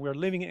us like we're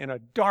living in a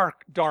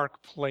dark,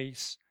 dark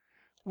place.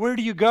 Where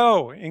do you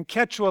go? In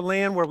Quechua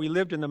land, where we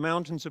lived in the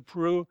mountains of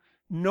Peru,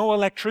 no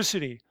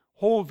electricity.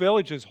 Whole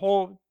villages,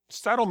 whole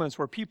settlements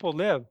where people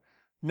live,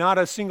 not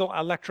a single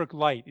electric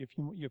light. If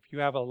you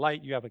have a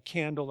light, you have a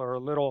candle or a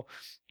little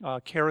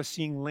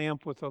kerosene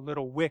lamp with a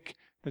little wick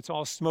that's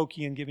all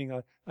smoky and giving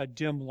a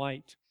dim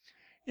light.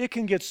 It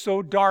can get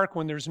so dark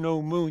when there's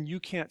no moon, you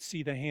can't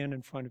see the hand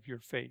in front of your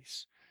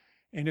face.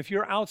 And if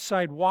you're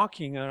outside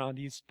walking on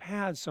these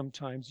paths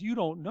sometimes, you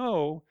don't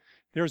know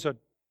there's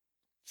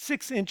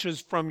 6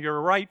 inches from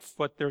your right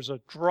foot, there's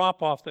a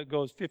drop off that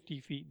goes 50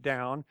 feet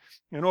down.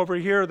 And over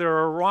here, there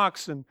are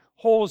rocks and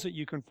holes that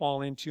you can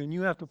fall into, and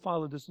you have to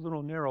follow this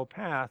little narrow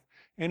path,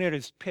 and it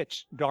is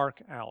pitch dark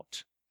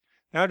out.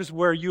 That is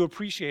where you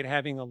appreciate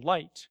having a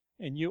light,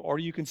 or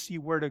you can see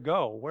where to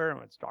go, where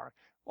it's dark.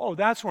 Oh,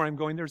 that's where I'm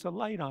going. There's a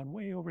light on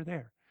way over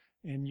there,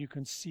 and you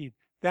can see.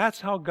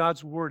 That's how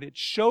God's word, it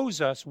shows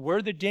us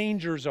where the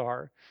dangers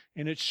are,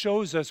 and it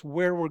shows us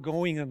where we're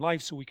going in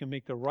life so we can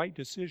make the right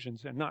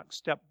decisions and not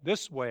step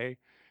this way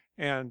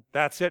and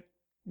that's it.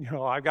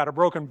 I've got a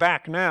broken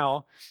back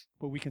now,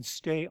 but we can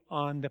stay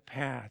on the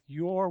path.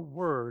 Your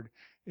word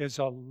is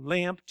a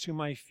lamp to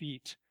my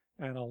feet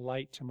and a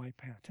light to my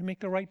path, to make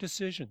the right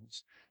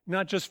decisions,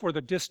 not just for the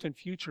distant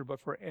future,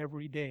 but for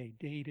every day,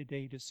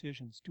 day-to-day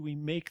decisions. Do we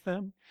make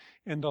them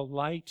in the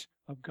light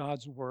of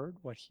God's word,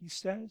 what He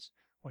says?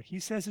 What He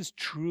says is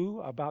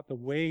true about the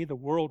way the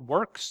world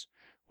works.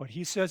 What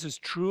He says is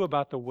true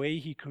about the way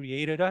He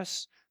created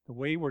us, the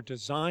way we're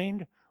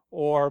designed,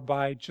 or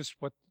by just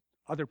what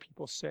other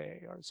people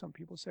say. Or some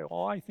people say,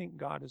 oh, I think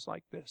God is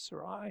like this,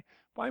 or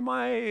by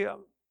my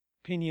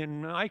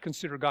opinion, I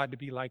consider God to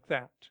be like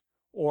that,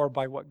 or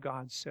by what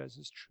God says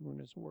is true in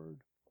His word.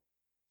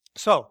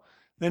 So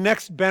the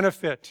next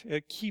benefit,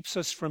 it keeps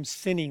us from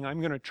sinning. I'm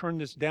going to turn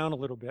this down a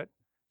little bit.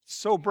 It's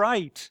so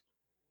bright.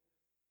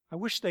 I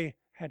wish they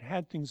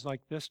had things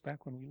like this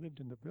back when we lived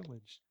in the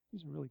village.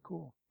 These are really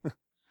cool.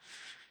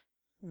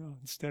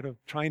 Instead of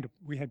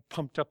we had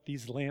pumped up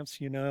these lamps,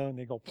 and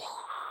they go,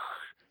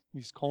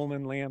 these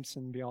Coleman lamps,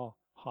 and be all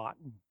hot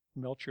and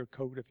melt your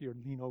coat if you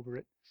lean over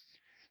it.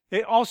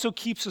 It also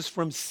keeps us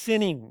from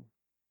sinning.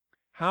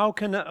 How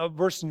can,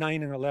 verse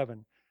 9 and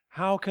 11,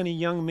 how can a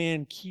young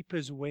man keep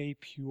his way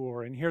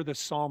pure? And here the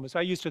psalmist,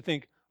 I used to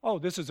think, oh,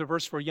 this is a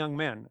verse for young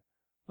men.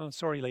 Oh,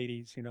 sorry,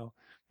 ladies,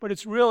 But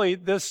it's really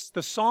this,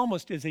 the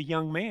psalmist is a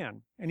young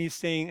man. And he's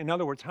saying, in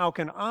other words, how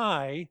can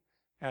I,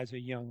 as a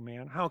young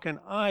man, how can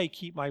I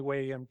keep my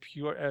way and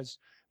pure as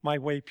my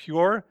way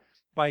pure?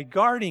 By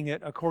guarding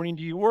it according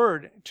to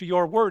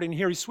your word. And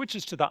here he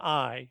switches to the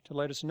I to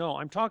let us know.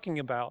 I'm talking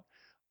about,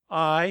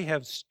 I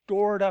have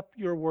stored up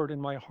your word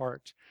in my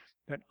heart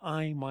that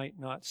I might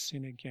not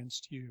sin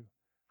against you.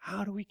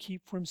 How do we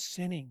keep from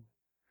sinning?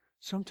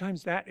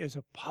 Sometimes that is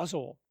a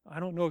puzzle. I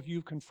don't know if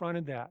you've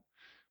confronted that,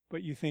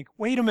 but you think,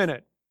 wait a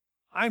minute,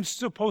 I'm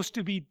supposed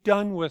to be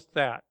done with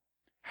that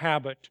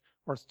habit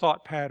or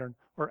thought pattern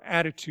or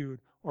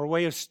attitude or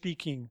way of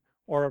speaking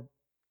or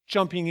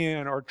jumping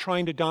in or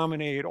trying to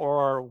dominate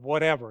or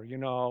whatever,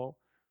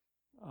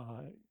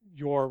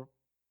 your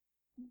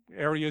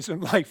areas in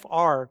life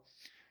are.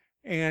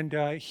 And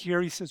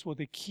here he says, well,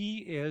 the key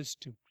is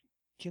to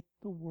get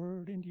the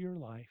word into your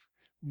life,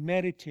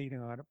 meditate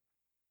on it,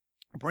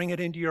 bring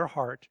it into your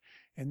heart,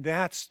 and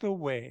that's the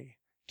way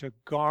to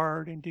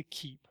guard and to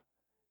keep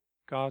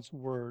God's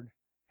word.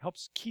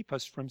 Helps keep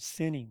us from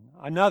sinning.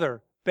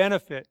 Another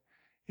benefit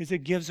is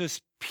it gives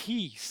us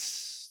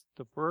peace.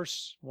 The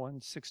verse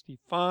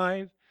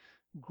 165,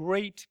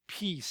 great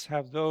peace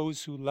have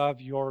those who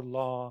love your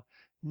law.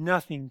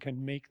 Nothing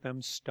can make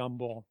them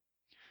stumble.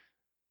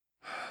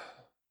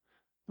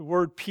 The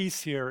word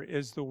peace here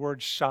is the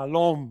word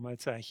shalom.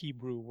 It's a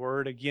Hebrew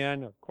word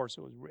again. Of course,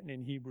 it was written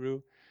in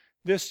Hebrew.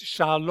 This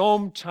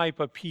shalom type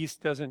of peace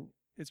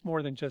it's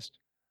more than just,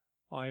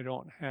 I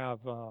don't have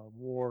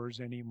wars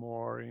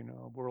anymore,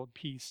 world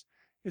peace.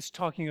 It's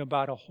talking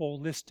about a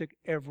holistic,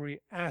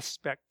 every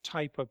aspect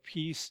type of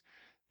peace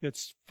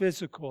that's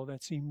physical,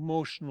 that's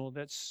emotional,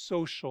 that's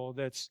social,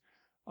 that's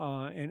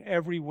in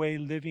every way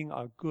living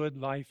a good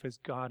life as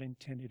God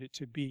intended it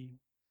to be.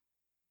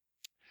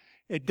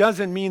 It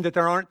doesn't mean that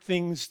there aren't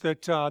things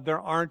that there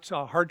aren't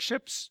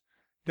hardships.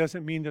 It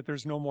doesn't mean that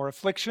there's no more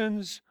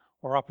afflictions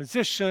or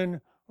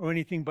opposition or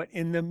anything. But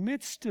in the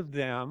midst of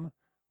them,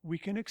 we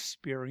can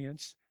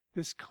experience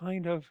this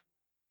kind of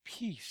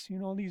peace.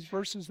 These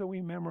verses that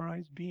we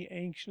memorize, be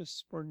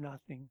anxious for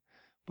nothing,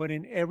 but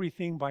in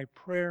everything by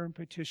prayer and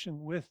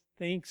petition with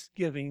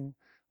thanksgiving,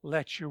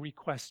 let your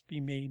requests be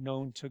made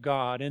known to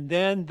God. And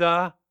then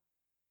the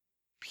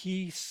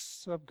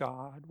peace of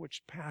God,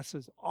 which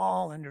passes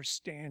all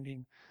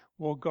understanding,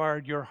 will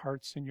guard your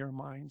hearts and your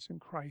minds in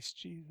Christ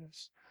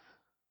Jesus.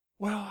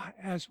 Well,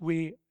 as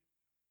we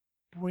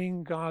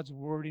bring God's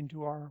word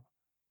into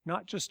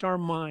not just our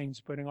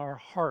minds, but in our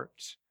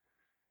hearts,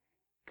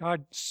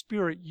 God's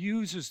Spirit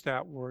uses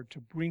that word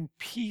to bring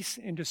peace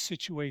into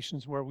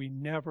situations where we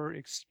never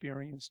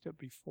experienced it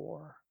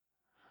before.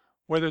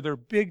 Whether they're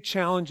big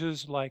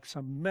challenges like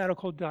some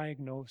medical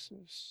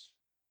diagnosis,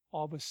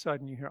 all of a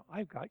sudden you hear,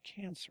 I've got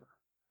cancer,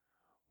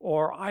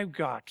 or I've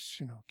got,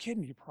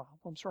 kidney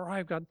problems,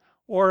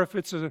 or if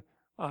it's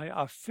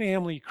a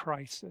family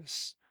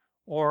crisis,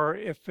 or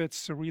if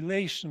it's a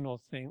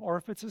relational thing, or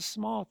if it's a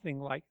small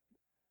thing like,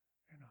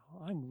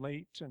 I'm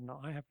late and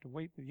I have to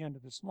wait to the end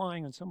of this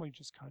line and somebody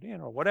just cut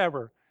in or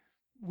whatever.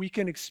 We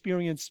can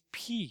experience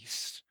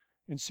peace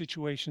in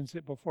situations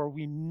that before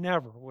we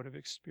never would have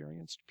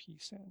experienced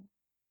peace in.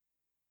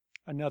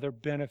 Another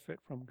benefit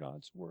from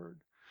God's word.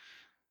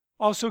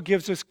 Also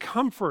gives us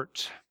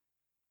comfort.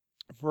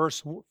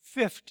 Verse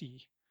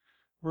 50.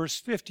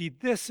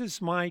 This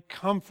is my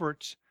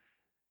comfort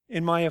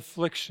in my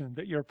affliction,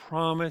 that your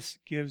promise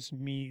gives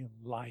me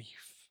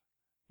life.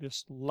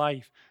 This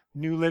life.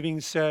 New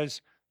Living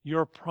says,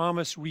 your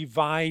promise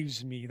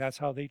revives me. That's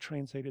how they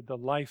translated the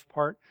life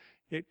part.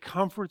 It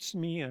comforts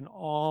me in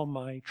all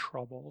my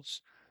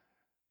troubles.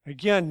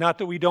 Again, not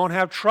that we don't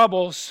have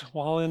troubles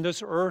while in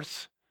this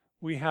earth.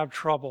 We have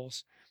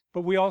troubles.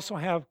 But we also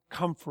have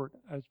comfort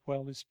as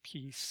well as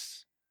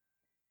peace.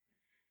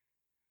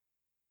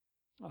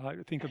 I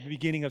think of the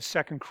beginning of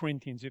 2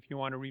 Corinthians, if you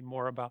want to read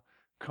more about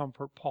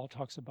comfort. Paul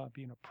talks about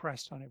being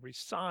oppressed on every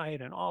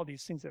side and all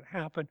these things that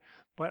happen,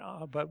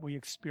 but we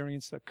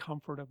experience the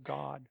comfort of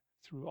God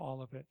through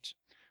all of it.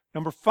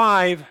 Number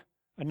 5,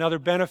 another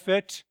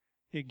benefit,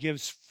 it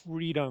gives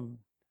freedom.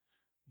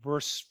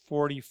 Verse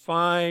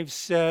 45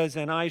 says,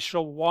 and I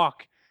shall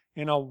walk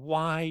in a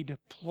wide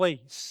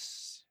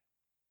place.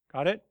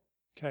 Got it?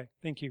 Okay,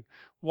 thank you.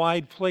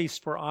 Wide place,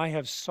 for I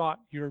have sought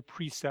your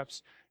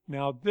precepts.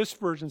 Now, this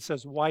version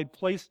says wide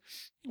place,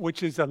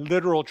 which is a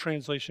literal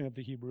translation of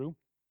the Hebrew.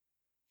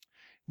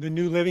 The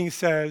New Living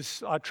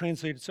says,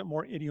 translated it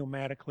more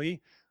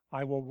idiomatically,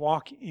 I will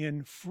walk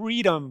in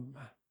freedom.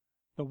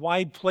 The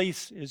wide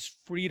place is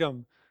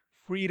freedom.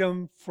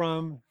 Freedom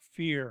from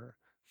fear.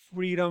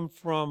 Freedom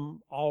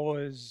from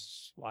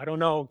always,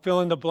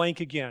 fill in the blank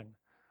again.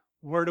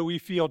 Where do we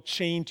feel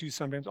chained to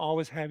sometimes?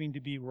 Always having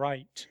to be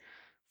right.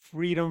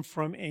 Freedom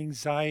from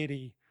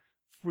anxiety.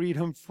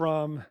 Freedom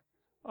from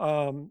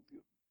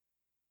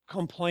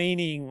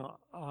complaining.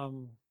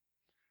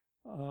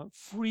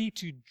 Free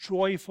to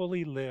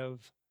joyfully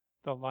live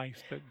the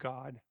life that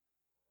God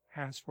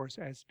has for us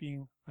as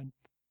being a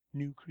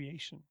new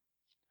creation.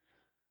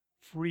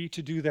 Free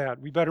to do that.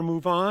 We better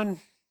move on.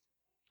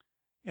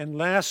 And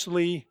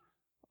lastly,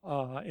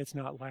 It's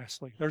not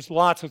lastly. There's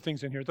lots of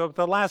things in here.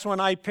 The last one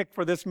I picked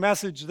for this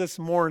message this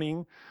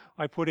morning,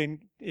 I put in,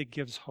 it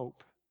gives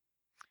hope.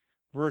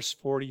 Verse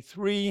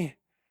 43,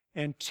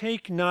 and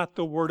take not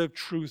the word of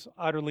truth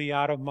utterly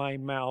out of my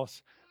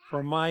mouth,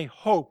 for my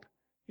hope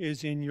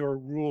is in your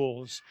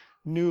rules.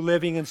 New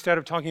Living, instead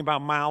of talking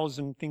about mouths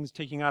and things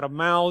taking out of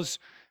mouths,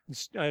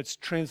 it's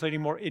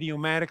translating more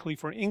idiomatically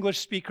for English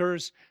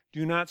speakers.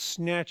 Do not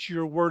snatch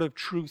your word of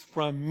truth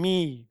from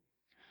me.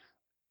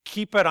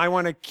 Keep it. I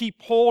want to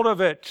keep hold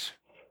of it.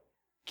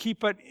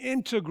 Keep it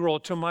integral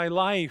to my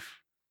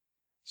life.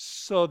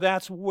 So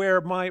that's where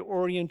my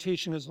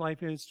orientation as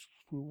life is.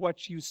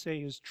 What you say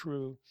is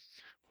true.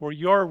 For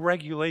your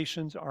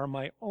regulations are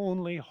my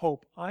only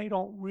hope. I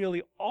don't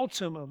really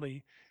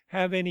ultimately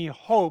have any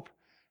hope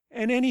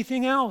in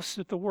anything else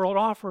that the world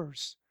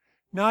offers.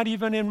 Not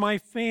even in my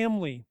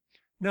family.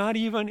 Not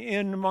even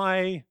in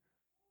my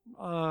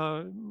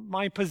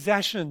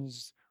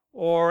possessions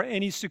or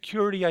any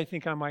security I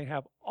think I might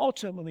have.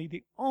 Ultimately,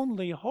 the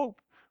only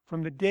hope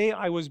from the day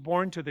I was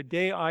born to the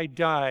day I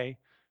die,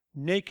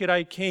 naked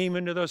I came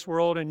into this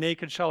world and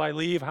naked shall I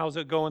leave. How's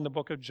it go in the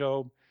book of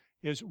Job?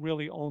 Is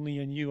really only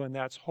in you, and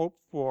that's hope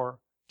for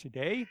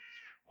today,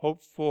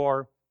 hope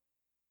for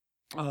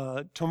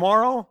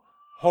tomorrow,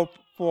 hope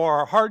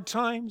for hard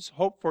times,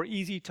 hope for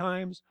easy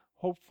times,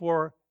 hope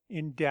for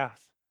in death,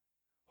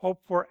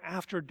 hope for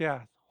after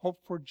death, hope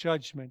for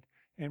judgment,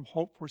 and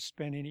hope for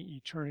spending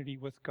eternity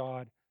with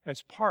God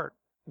as part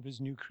of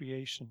his new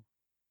creation.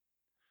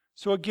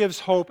 So it gives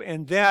hope,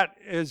 and that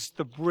is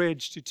the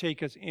bridge to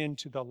take us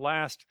into the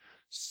last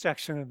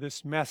section of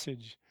this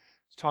message.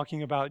 It's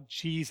talking about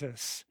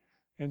Jesus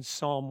in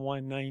Psalm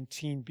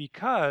 119,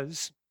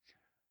 because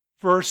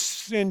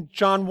verse in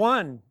John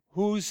 1,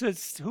 who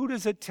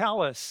does it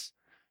tell us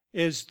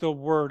is the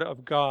Word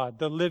of God,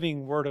 the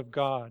living Word of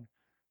God?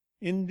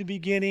 In the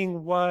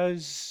beginning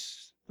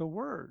was the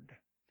Word,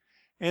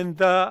 and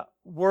the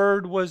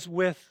Word was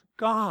with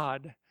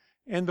God,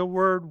 and the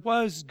Word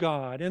was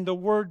God, and the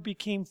Word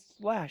became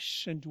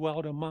flesh and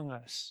dwelt among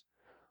us.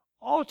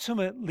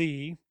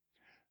 Ultimately,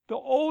 the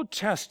Old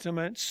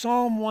Testament,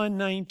 Psalm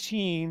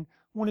 119,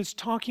 when it's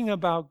talking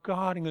about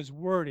God and his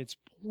Word, it's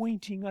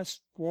pointing us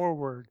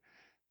forward.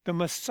 The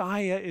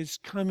Messiah is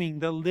coming.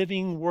 The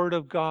living Word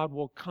of God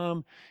will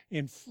come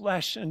in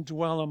flesh and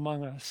dwell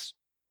among us.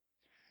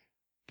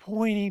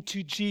 Pointing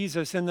to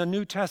Jesus. In the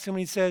New Testament,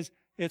 he says,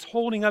 it's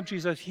holding up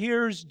Jesus.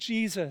 Here's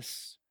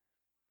Jesus.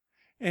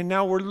 And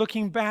now we're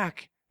looking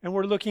back, and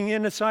we're looking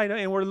inside,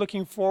 and we're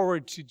looking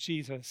forward to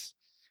Jesus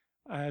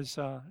as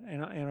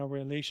in a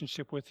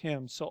relationship with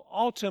him. So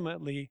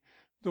ultimately,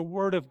 the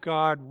Word of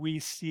God we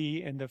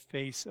see in the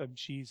face of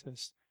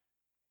Jesus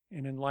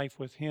and in life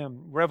with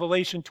him.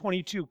 Revelation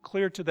 22,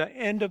 clear to the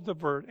end of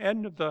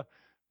the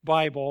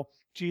Bible,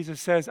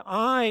 Jesus says,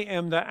 I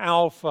am the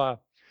Alpha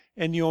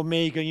and the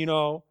Omega. You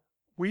know,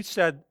 we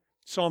said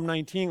Psalm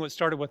 19 was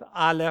started with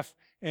Aleph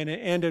and it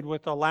ended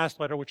with the last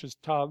letter, which is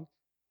Tav,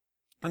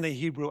 in the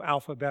Hebrew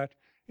alphabet.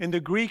 In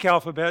the Greek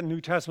alphabet, New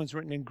Testament's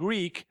written in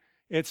Greek,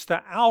 it's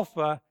the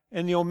Alpha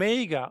and the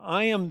Omega.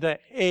 I am the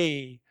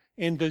A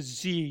and the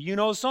Z. You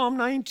know Psalm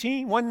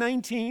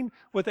 119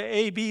 with the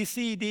A, B,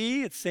 C,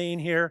 D? It's saying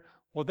here,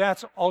 well,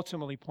 that's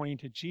ultimately pointing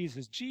to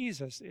Jesus.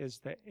 Jesus is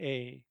the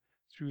A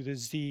through the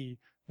Z,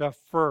 the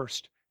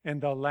first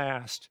and the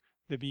last,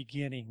 the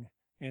beginning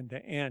and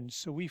the end.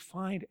 So we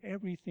find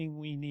everything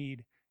we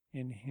need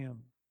in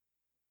him.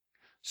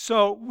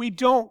 So we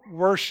don't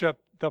worship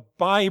the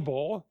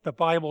Bible. The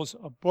Bible's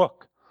a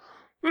book.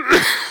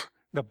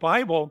 The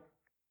Bible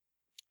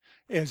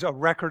is a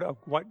record of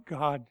what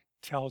God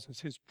tells us,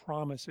 his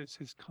promises,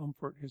 his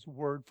comfort, his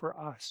word for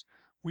us.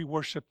 We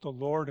worship the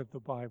Lord of the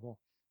Bible,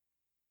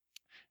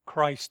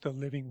 Christ, the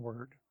living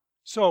word.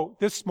 So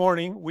this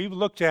morning we've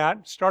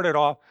started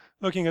off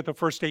looking at the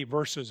first 8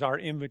 verses, our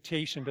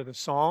invitation to the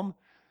psalm.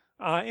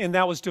 And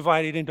that was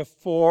divided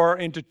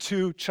into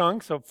 2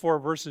 chunks of 4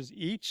 verses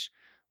each.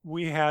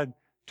 We had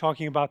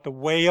talking about the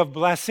way of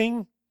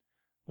blessing.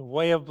 The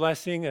way of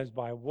blessing is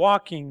by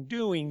walking,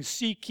 doing,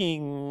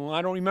 seeking.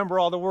 I don't remember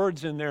all the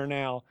words in there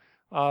now.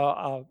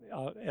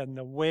 And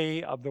the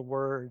way of the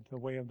word, the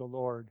way of the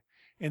Lord.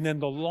 And then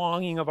the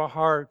longing of a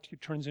heart,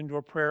 it turns into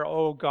a prayer.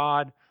 Oh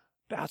God,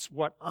 that's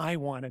what I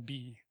want to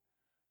be.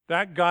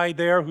 That guy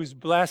there who's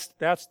blessed,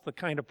 that's the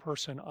kind of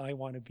person I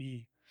want to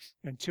be.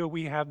 Until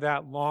we have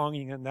that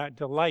longing and that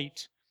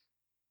delight,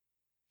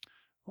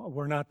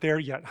 we're not there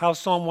yet. How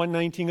Psalm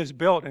 119 is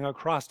built, an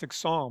acrostic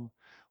psalm.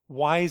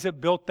 Why is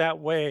it built that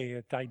way?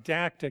 A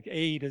didactic,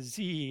 A to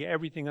Z,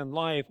 everything in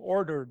life,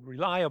 ordered,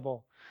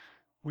 reliable.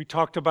 We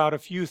talked about a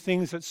few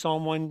things that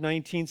Psalm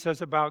 119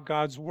 says about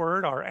God's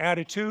word, our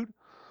attitude,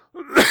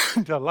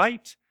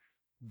 delight,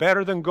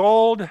 better than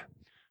gold,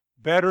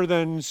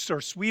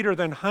 sweeter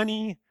than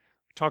honey.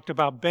 We talked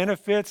about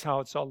benefits, how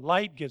it's a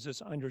light, gives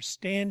us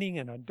understanding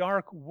in a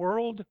dark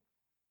world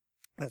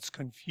that's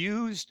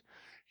confused,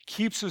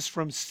 keeps us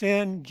from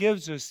sin,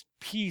 gives us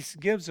peace,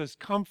 gives us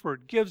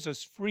comfort, gives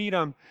us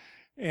freedom.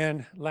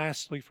 And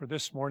lastly, for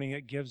this morning,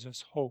 it gives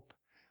us hope,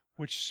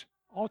 which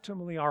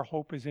Ultimately, our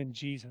hope is in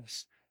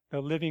Jesus,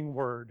 the living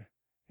Word,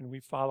 and we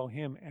follow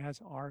him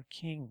as our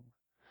King.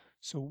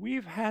 So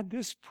we've had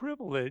this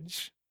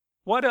privilege.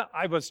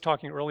 I was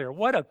talking earlier,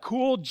 what a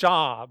cool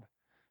job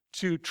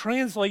to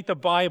translate the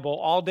Bible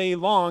all day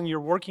long. You're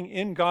working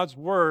in God's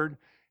Word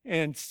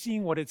and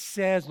seeing what it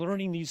says,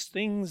 learning these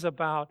things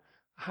about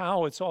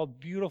how it's all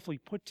beautifully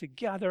put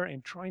together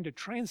and trying to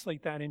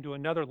translate that into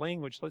another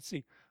language. Let's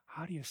see,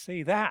 how do you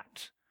say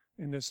that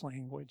in this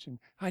language? And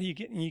how do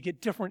you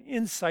get different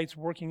insights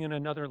working in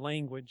another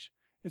language?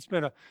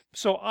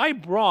 So I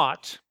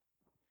brought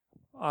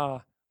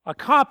a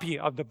copy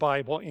of the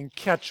Bible in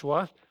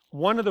Quechua,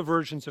 one of the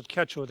versions of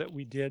Quechua that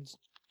we did,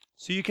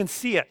 so you can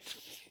see it.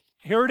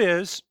 Here it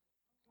is.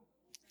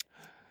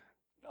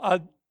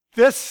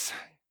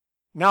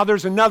 Now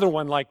there's another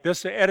one like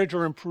this. The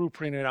editor in Peru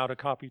printed out a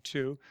copy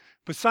too.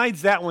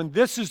 Besides that one,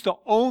 this is the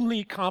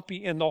only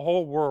copy in the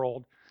whole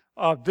world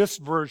of this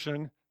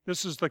version.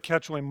 This is the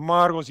Quechua,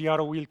 Margos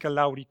Yarohuilca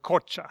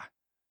Lauricocha.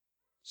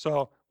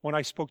 So when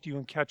I spoke to you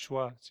in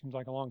Quechua, it seems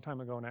like a long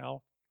time ago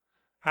now,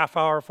 half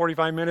hour,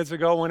 45 minutes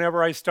ago,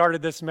 whenever I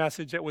started this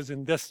message, it was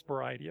in this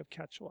variety of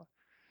Quechua.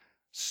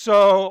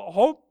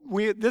 So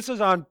this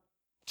is on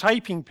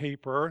typing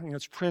paper, and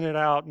it's printed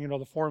out.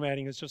 The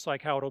formatting is just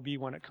like how it'll be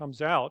when it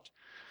comes out.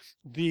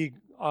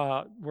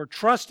 We're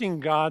trusting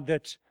God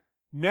that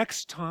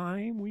next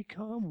time we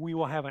come, we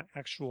will have an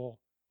actual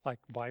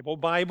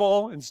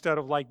Bible instead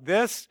of like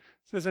this.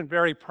 This isn't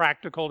very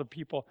practical to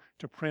people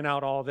to print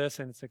out all this,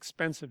 and it's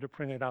expensive to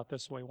print it out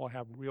this way. We'll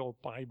have real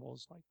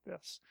Bibles like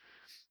this.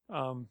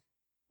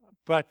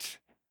 But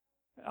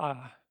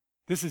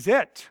this is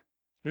it.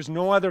 There's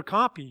no other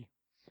copy.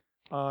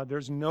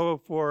 There's no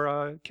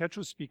for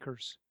Quechua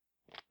speakers.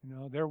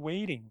 They're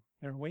waiting.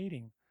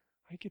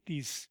 I get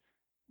these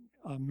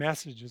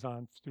messages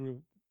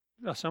through.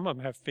 Some of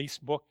them have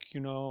Facebook,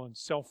 and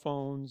cell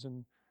phones,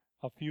 and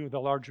a few of the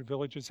larger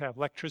villages have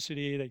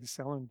electricity. They can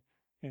sell them,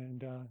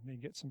 and they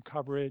get some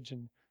coverage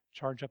and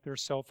charge up their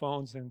cell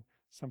phones. And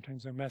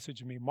sometimes they're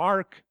messaging me,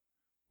 Mark,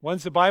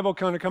 when's the Bible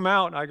going to come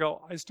out? And I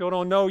go, I still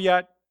don't know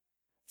yet.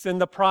 It's in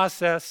the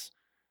process.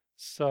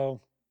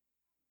 So,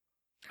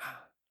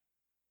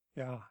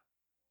 yeah.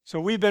 So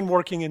we've been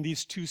working in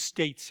these two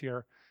states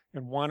here,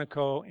 in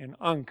Huánuco and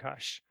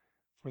Ancash,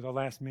 for the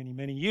last many,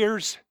 many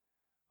years.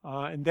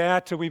 And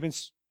that we've been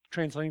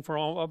translating for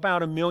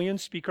about 1 million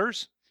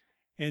speakers.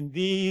 And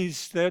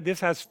this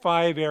has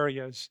 5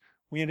 areas.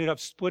 We ended up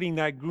splitting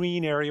that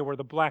green area where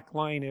the black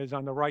line is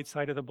on the right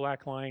side of the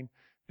black line.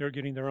 They're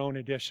getting their own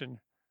edition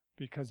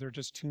because there are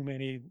just too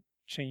many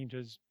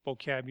changes,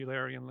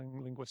 vocabulary and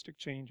linguistic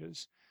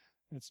changes.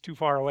 It's too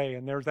far away.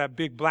 And there's that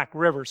big black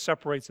river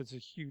separates. It's a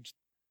huge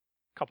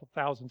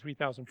 3,000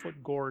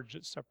 foot gorge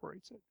that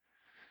separates it.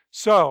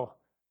 So,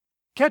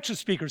 Quechua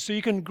speakers, so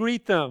you can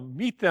greet them,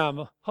 meet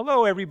them.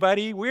 Hello,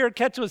 everybody. We're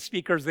Quechua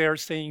speakers, they're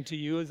saying to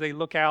you as they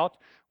look out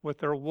with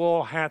their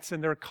wool hats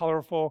and their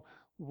colorful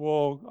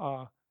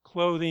wool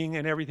clothing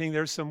and everything.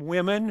 There's some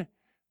women.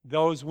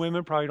 Those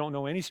women probably don't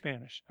know any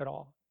Spanish at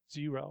all.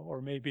 0,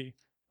 or maybe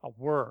a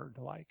word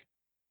like,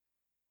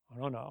 I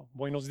don't know,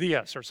 buenos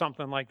dias or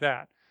something like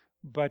that.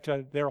 But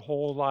their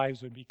whole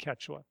lives would be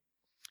Quechua.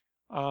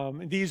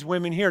 These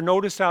women here,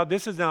 notice how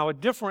this is now a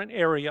different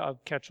area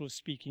of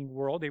Quechua-speaking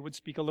world. They would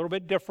speak a little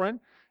bit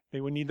different.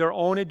 They would need their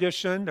own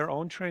edition, their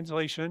own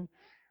translation,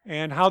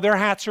 and how their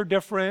hats are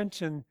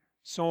different and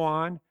so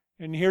on.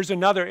 And here's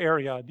another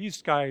area.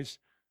 These guys,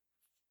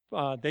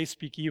 they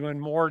speak even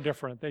more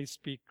different. They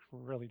speak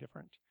really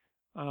different.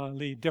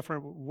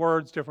 Different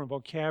words, different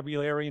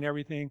vocabulary and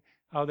everything.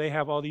 How they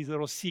have all these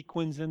little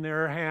sequins in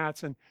their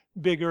hats and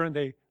bigger, and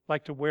they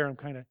like to wear them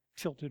kind of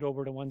tilted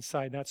over to one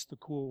side. That's the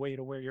cool way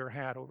to wear your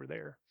hat over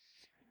there.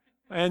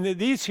 And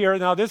these here,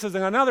 now this is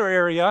another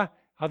area,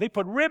 how they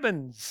put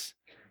ribbons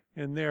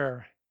in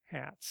their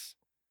hats.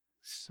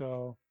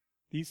 So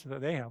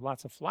they have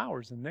lots of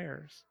flowers in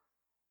theirs.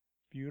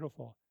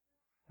 Beautiful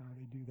how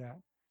they do that.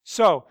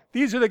 So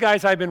these are the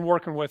guys I've been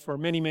working with for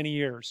many, many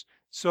years.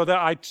 So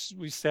that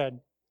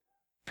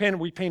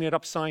we painted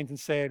up signs and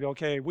said,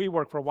 okay, we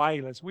work for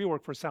Guaylas, we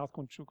work for South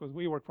Conchucos,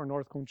 we work for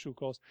North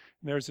Conchucos.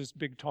 And there's this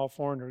big, tall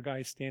foreigner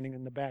guy standing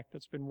in the back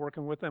that's been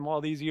working with them all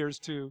these years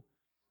too.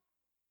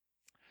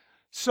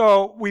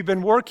 So we've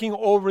been working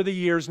over the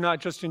years,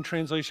 not just in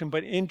translation,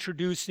 but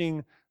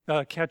introducing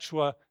the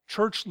Quechua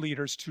church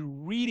leaders to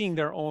reading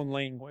their own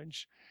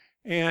language.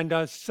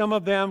 And some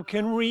of them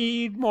can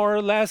read more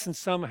or less, and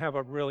some have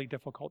a really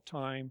difficult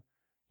time.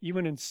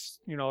 Even in,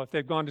 if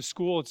they've gone to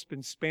school, it's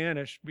been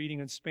Spanish. Reading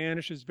in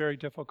Spanish is very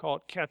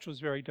difficult. Quechua is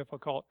very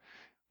difficult.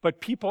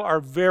 But people are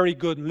very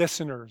good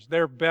listeners.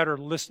 They're better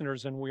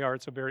listeners than we are.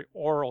 It's a very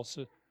oral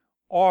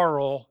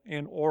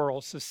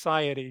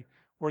society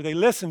where they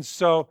listen.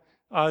 So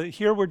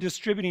here we're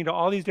distributing to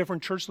all these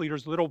different church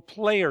leaders little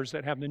players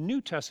that have the New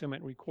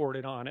Testament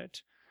recorded on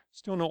it.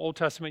 Still no Old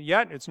Testament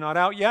yet. It's not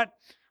out yet.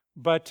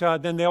 But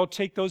then they'll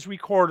take those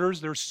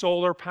recorders, they're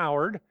solar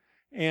powered,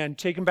 and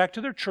take them back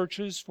to their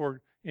churches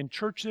in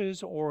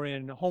churches or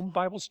in home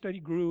Bible study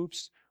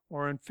groups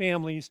or in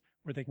families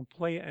where they can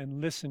play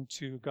and listen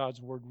to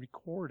God's word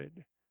recorded.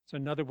 It's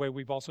another way.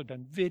 We've also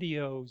done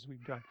videos.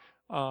 We've done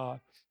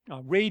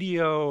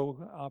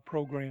radio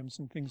programs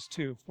and things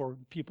too for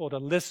people to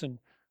listen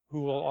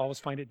who will always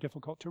find it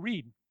difficult to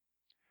read.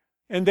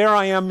 And there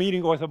I am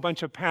meeting with a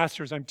bunch of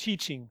pastors. I'm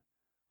teaching,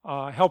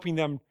 helping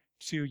them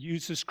to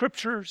use the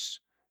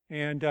scriptures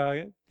and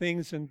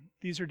things. And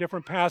these are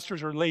different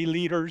pastors or lay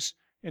leaders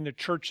in the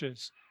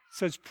churches. It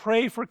says,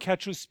 pray for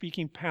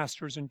Quechua-speaking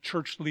pastors and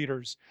church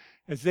leaders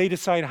as they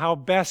decide how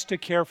best to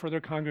care for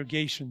their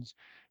congregations.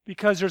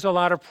 Because there's a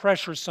lot of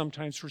pressure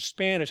sometimes for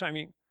Spanish. I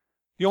mean,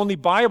 the only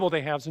Bible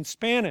they have is in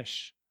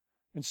Spanish.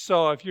 And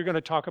so if you're going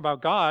to talk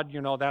about God,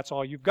 that's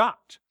all you've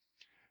got.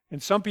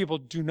 And some people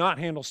do not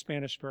handle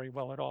Spanish very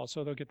well at all.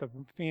 So they'll get the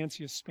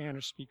fanciest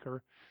Spanish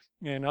speaker.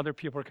 And other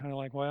people are kind of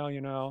like,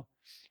 well,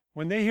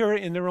 when they hear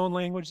it in their own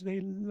language,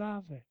 they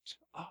love it.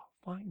 Oh,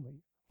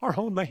 finally, our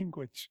own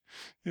language,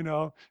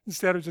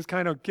 instead of just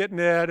kind of getting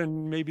it.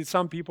 And maybe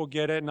some people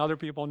get it and other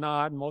people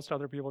not. And most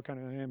other people kind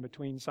of in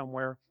between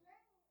somewhere.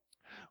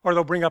 Or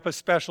they'll bring up a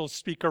special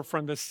speaker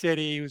from the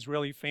city who's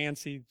really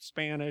fancy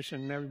Spanish,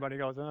 and everybody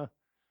goes,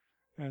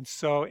 And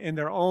so in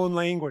their own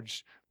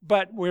language.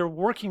 But we're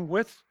working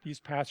with these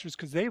pastors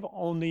because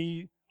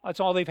that's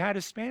all they've had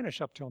is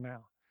Spanish up till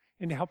now.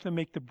 And to help them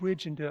make the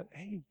bridge into,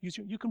 hey,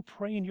 you can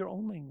pray in your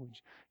own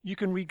language. You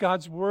can read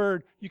God's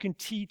word. You can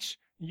teach.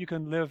 You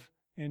can live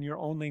in your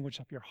own language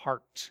of your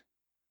heart.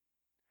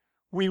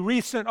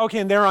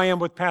 And there I am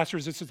with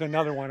pastors. This is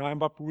another one.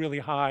 I'm up really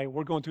high.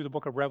 We're going through the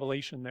book of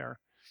Revelation there.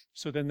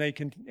 So then they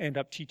can end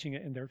up teaching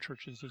it in their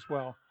churches as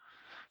well.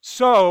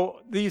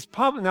 So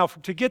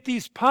to get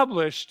these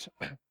published,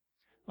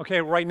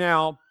 okay, right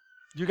now,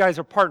 you guys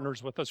are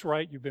partners with us,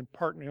 right? You've been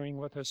partnering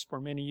with us for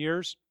many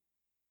years.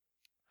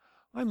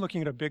 I'm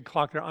looking at a big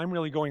clock there. I'm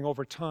really going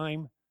over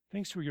time.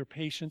 Thanks for your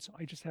patience.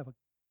 I just have a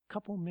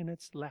couple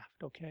minutes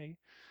left, okay?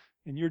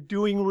 And you're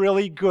doing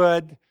really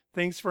good.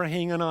 Thanks for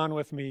hanging on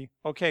with me.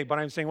 Okay, but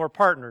I'm saying we're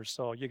partners,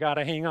 so you got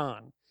to hang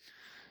on.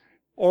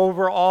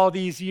 Over all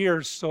these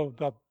years, so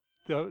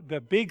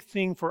the big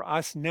thing for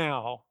us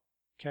now,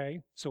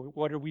 okay, so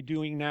what are we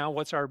doing now?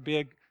 What's our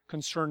big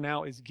concern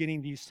now is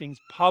getting these things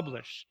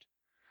published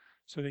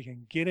so they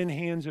can get in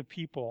hands of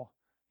people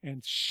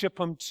and ship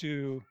them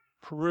to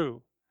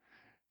Peru.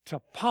 To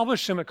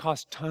publish them, it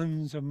costs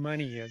tons of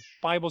money.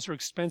 Bibles are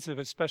expensive,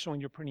 especially when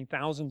you're printing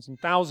thousands and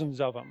thousands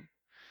of them.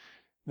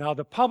 Now,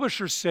 the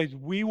publisher said,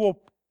 we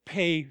will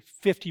pay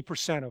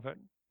 50% of it.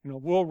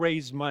 We'll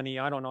raise money.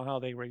 I don't know how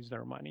they raise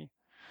their money.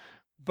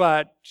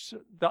 But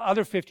the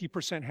other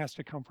 50% has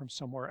to come from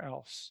somewhere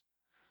else.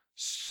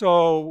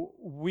 So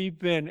we've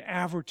been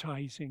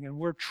advertising, and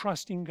we're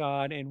trusting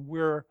God, and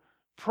we're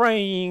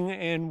praying,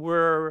 and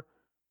we're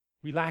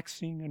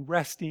relaxing and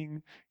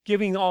resting,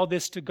 giving all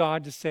this to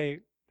God to say,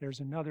 there's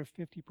another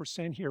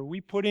 50% here. We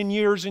put in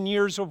years and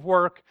years of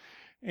work,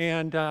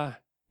 and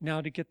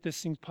now to get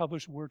this thing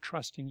published, we're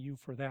trusting you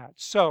for that.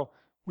 So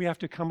we have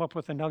to come up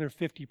with another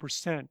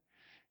 50%.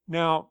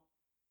 Now,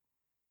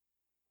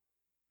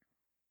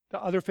 the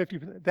other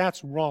 50%,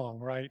 that's wrong,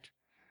 right?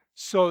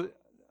 So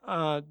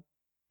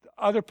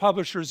other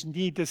publishers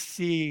need to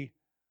see,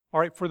 all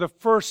right, for the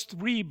first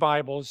 3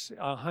 Bibles,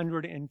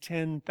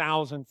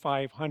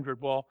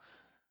 110,500. Well,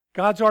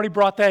 God's already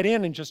brought that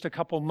in just a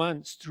couple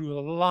months through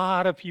a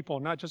lot of people,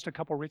 not just a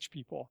couple rich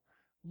people.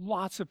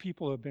 Lots of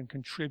people have been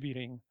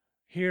contributing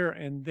here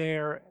and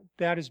there.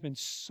 That has been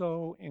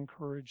so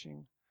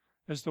encouraging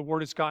as the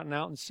word has gotten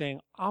out and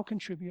saying, I'll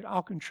contribute.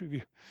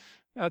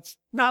 That's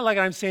not like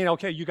I'm saying,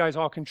 okay, you guys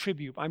all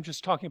contribute. I'm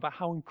just talking about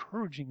how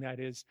encouraging that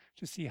is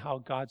to see how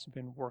God's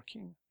been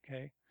working,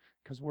 okay?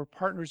 Because we're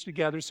partners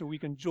together, so we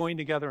can join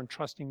together in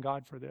trusting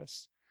God for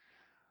this.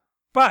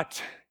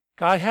 But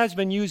God has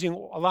been using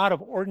a lot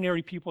of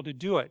ordinary people to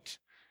do it.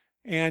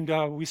 And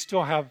we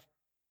still have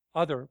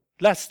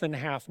less than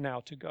half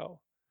now to go.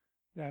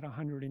 That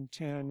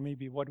 110,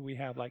 maybe what do we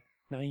have, like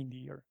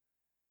 90 or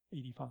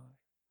 85,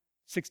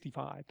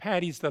 65.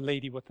 Patty's the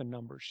lady with the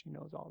numbers. She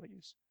knows all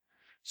these.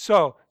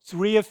 So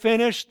 3 have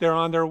finished. They're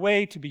on their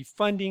way to be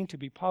funding, to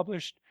be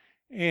published.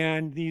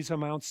 And these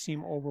amounts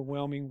seem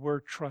overwhelming. We're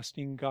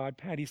trusting God.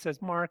 Patty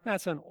says, Mark,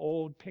 that's an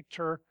old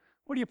picture.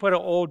 What do you put an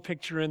old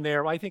picture in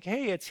there? Well, I think,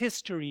 hey, it's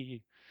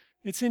history.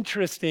 It's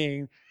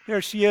interesting.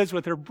 There she is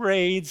with her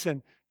braids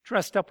and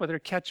dressed up with her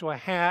Quechua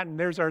hat. And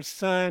there's our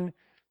son.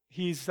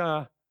 He's,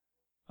 it's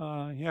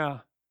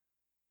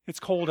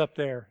cold up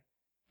there.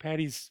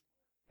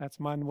 That's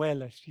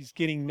Manuela. She's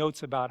getting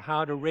notes about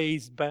how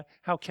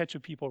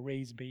Quechua people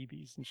raise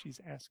babies. And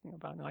she's asking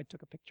about it. And I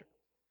took a picture.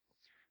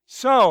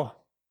 So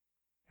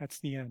that's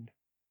the end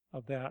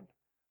of that.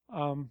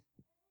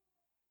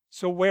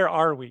 So where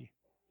are we?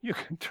 You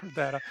can turn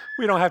that up.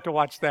 We don't have to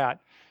watch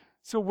that.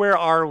 So where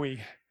are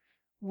we?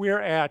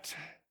 We're at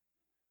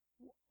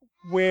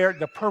where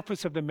the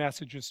purpose of the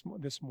message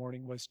this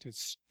morning was to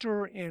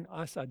stir in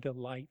us a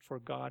delight for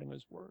God and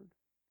His Word.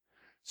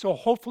 So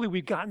hopefully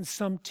we've gotten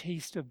some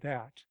taste of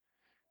that.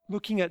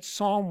 Looking at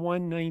Psalm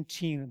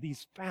 119,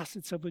 these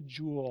facets of a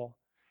jewel,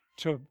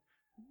 to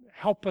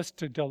help us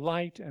to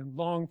delight and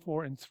long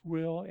for and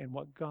thrill in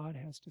what God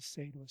has to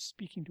say to us,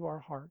 speaking to our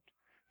heart.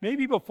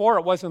 Maybe before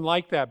it wasn't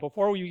like that.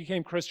 Before we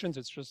became Christians,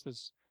 it's just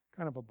this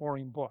kind of a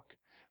boring book.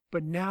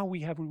 But now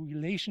we have a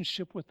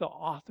relationship with the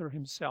author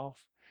himself,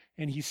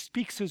 and he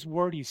speaks his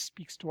word, he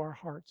speaks to our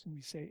hearts, and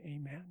we say,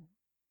 amen.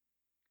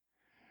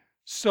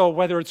 So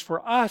whether it's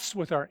for us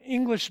with our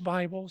English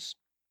Bibles,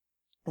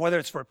 whether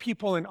it's for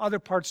people in other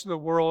parts of the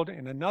world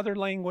in another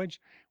language,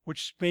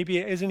 which maybe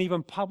isn't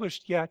even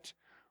published yet,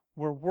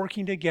 we're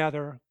working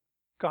together.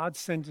 God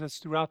sends us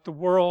throughout the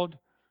world,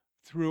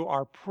 through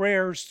our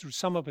prayers, through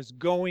some of us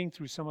going,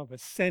 through some of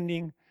us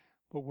sending,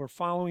 but we're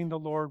following the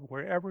Lord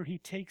wherever he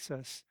takes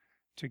us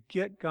to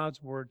get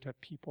God's word to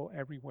people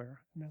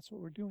everywhere. And that's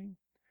what we're doing.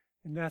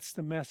 And that's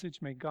the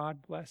message. May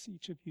God bless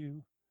each of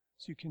you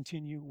as you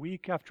continue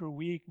week after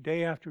week,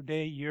 day after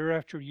day, year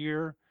after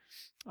year,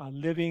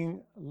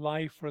 living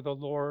life for the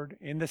Lord.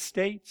 In the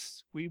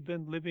States, we've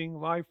been living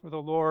life for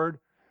the Lord.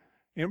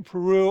 In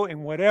Peru,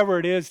 and whatever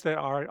it is that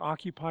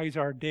occupies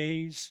our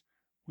days,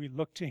 we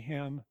look to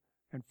him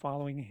and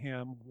following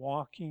him,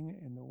 walking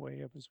in the way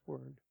of his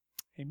word.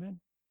 Amen.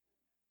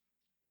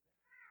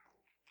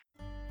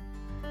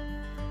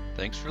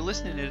 Thanks for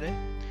listening today.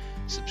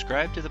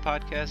 Subscribe to the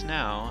podcast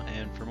now,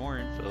 and for more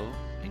info,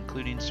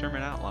 including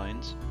sermon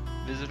outlines,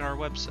 visit our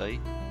website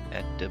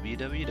at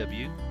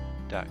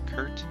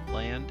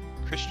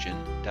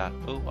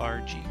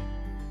www.kurtlandchristian.org.